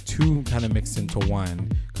two. It's like two kind of mixed into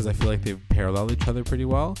one because I feel like they parallel each other pretty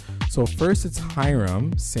well. So first it's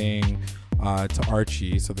Hiram saying to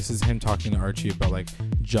Archie, so this is him talking to Archie about like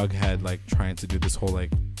Jughead like trying to do this whole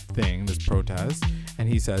like thing, this protest, and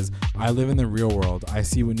he says, I live in the real world, I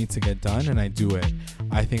see what needs to get done and I do it.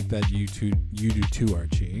 I think that you do too,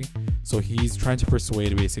 Archie. So he's trying to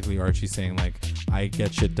persuade basically Archie, saying like, I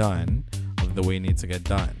get shit done of the way it needs to get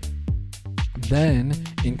done. Then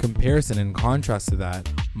in comparison, in contrast to that,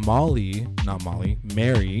 Mary,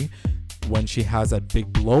 when she has that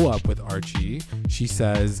big blow up with Archie, she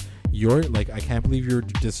says, you're like, I can't believe you're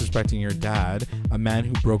disrespecting your dad, a man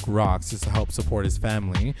who broke rocks just to help support his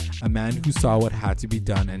family, a man who saw what had to be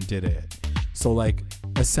done and did it. So like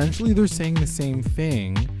essentially they're saying the same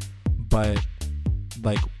thing, but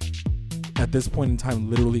like at this point in time,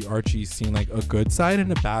 literally Archie's seeing like a good side and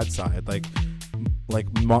a bad side.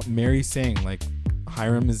 Like Mary saying like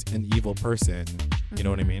Hiram is an evil person, you know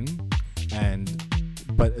what I mean?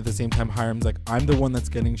 But at the same time, Hiram's like, I'm the one that's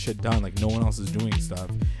getting shit done. Like, no one else is doing stuff.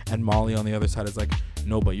 And Molly on the other side is like,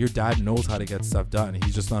 no, but your dad knows how to get stuff done.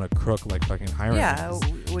 He's just not a crook like fucking Hiram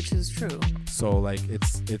is. Which is true. So, like,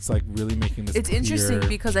 it's like really making this It's clear.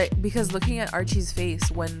 interesting because looking at Archie's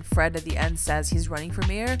face when Fred at the end says he's running for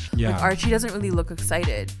mayor, like Archie doesn't really look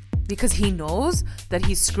excited. Because he knows that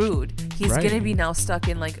he's screwed. He's gonna be now stuck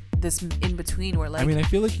in like this in between where like, I mean, I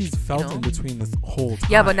feel like he's felt in between this whole time.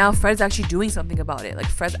 Yeah, but now Fred's actually doing something about it. Like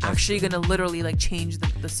Fred's actually gonna literally like change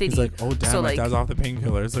the city. He's like, oh damn, so, my dad's off the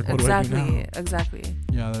painkillers. Like, what do I do now? Exactly.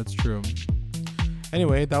 Yeah, that's true.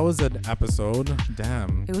 Anyway, that was an episode.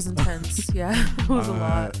 Damn. It was intense. Yeah, it was a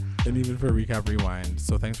lot. And even for Recap Rewind.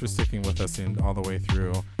 So thanks for sticking with us in all the way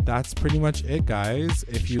through. That's pretty much it, guys.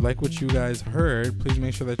 If you like what you guys heard, please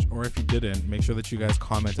make sure that, or if you didn't, make sure that you guys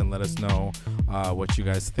comment and let us know what you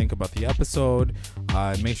guys think about the episode.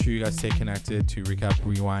 Make sure you guys stay connected to Recap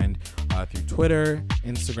Rewind through Twitter,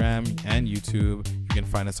 Instagram, and YouTube. You can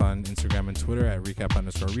find us on Instagram and Twitter at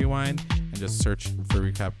recap_rewind, and just search for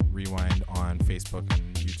Recap Rewind on Facebook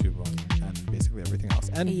and YouTube and basically everything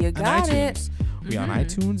else. And you got iTunes. it. We on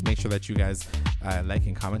iTunes. Make sure that you guys like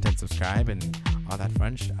and comment and subscribe and all that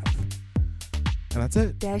fun stuff. And that's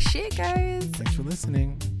it. That's shit, guys. Thanks for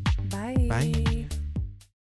listening. Bye. Bye.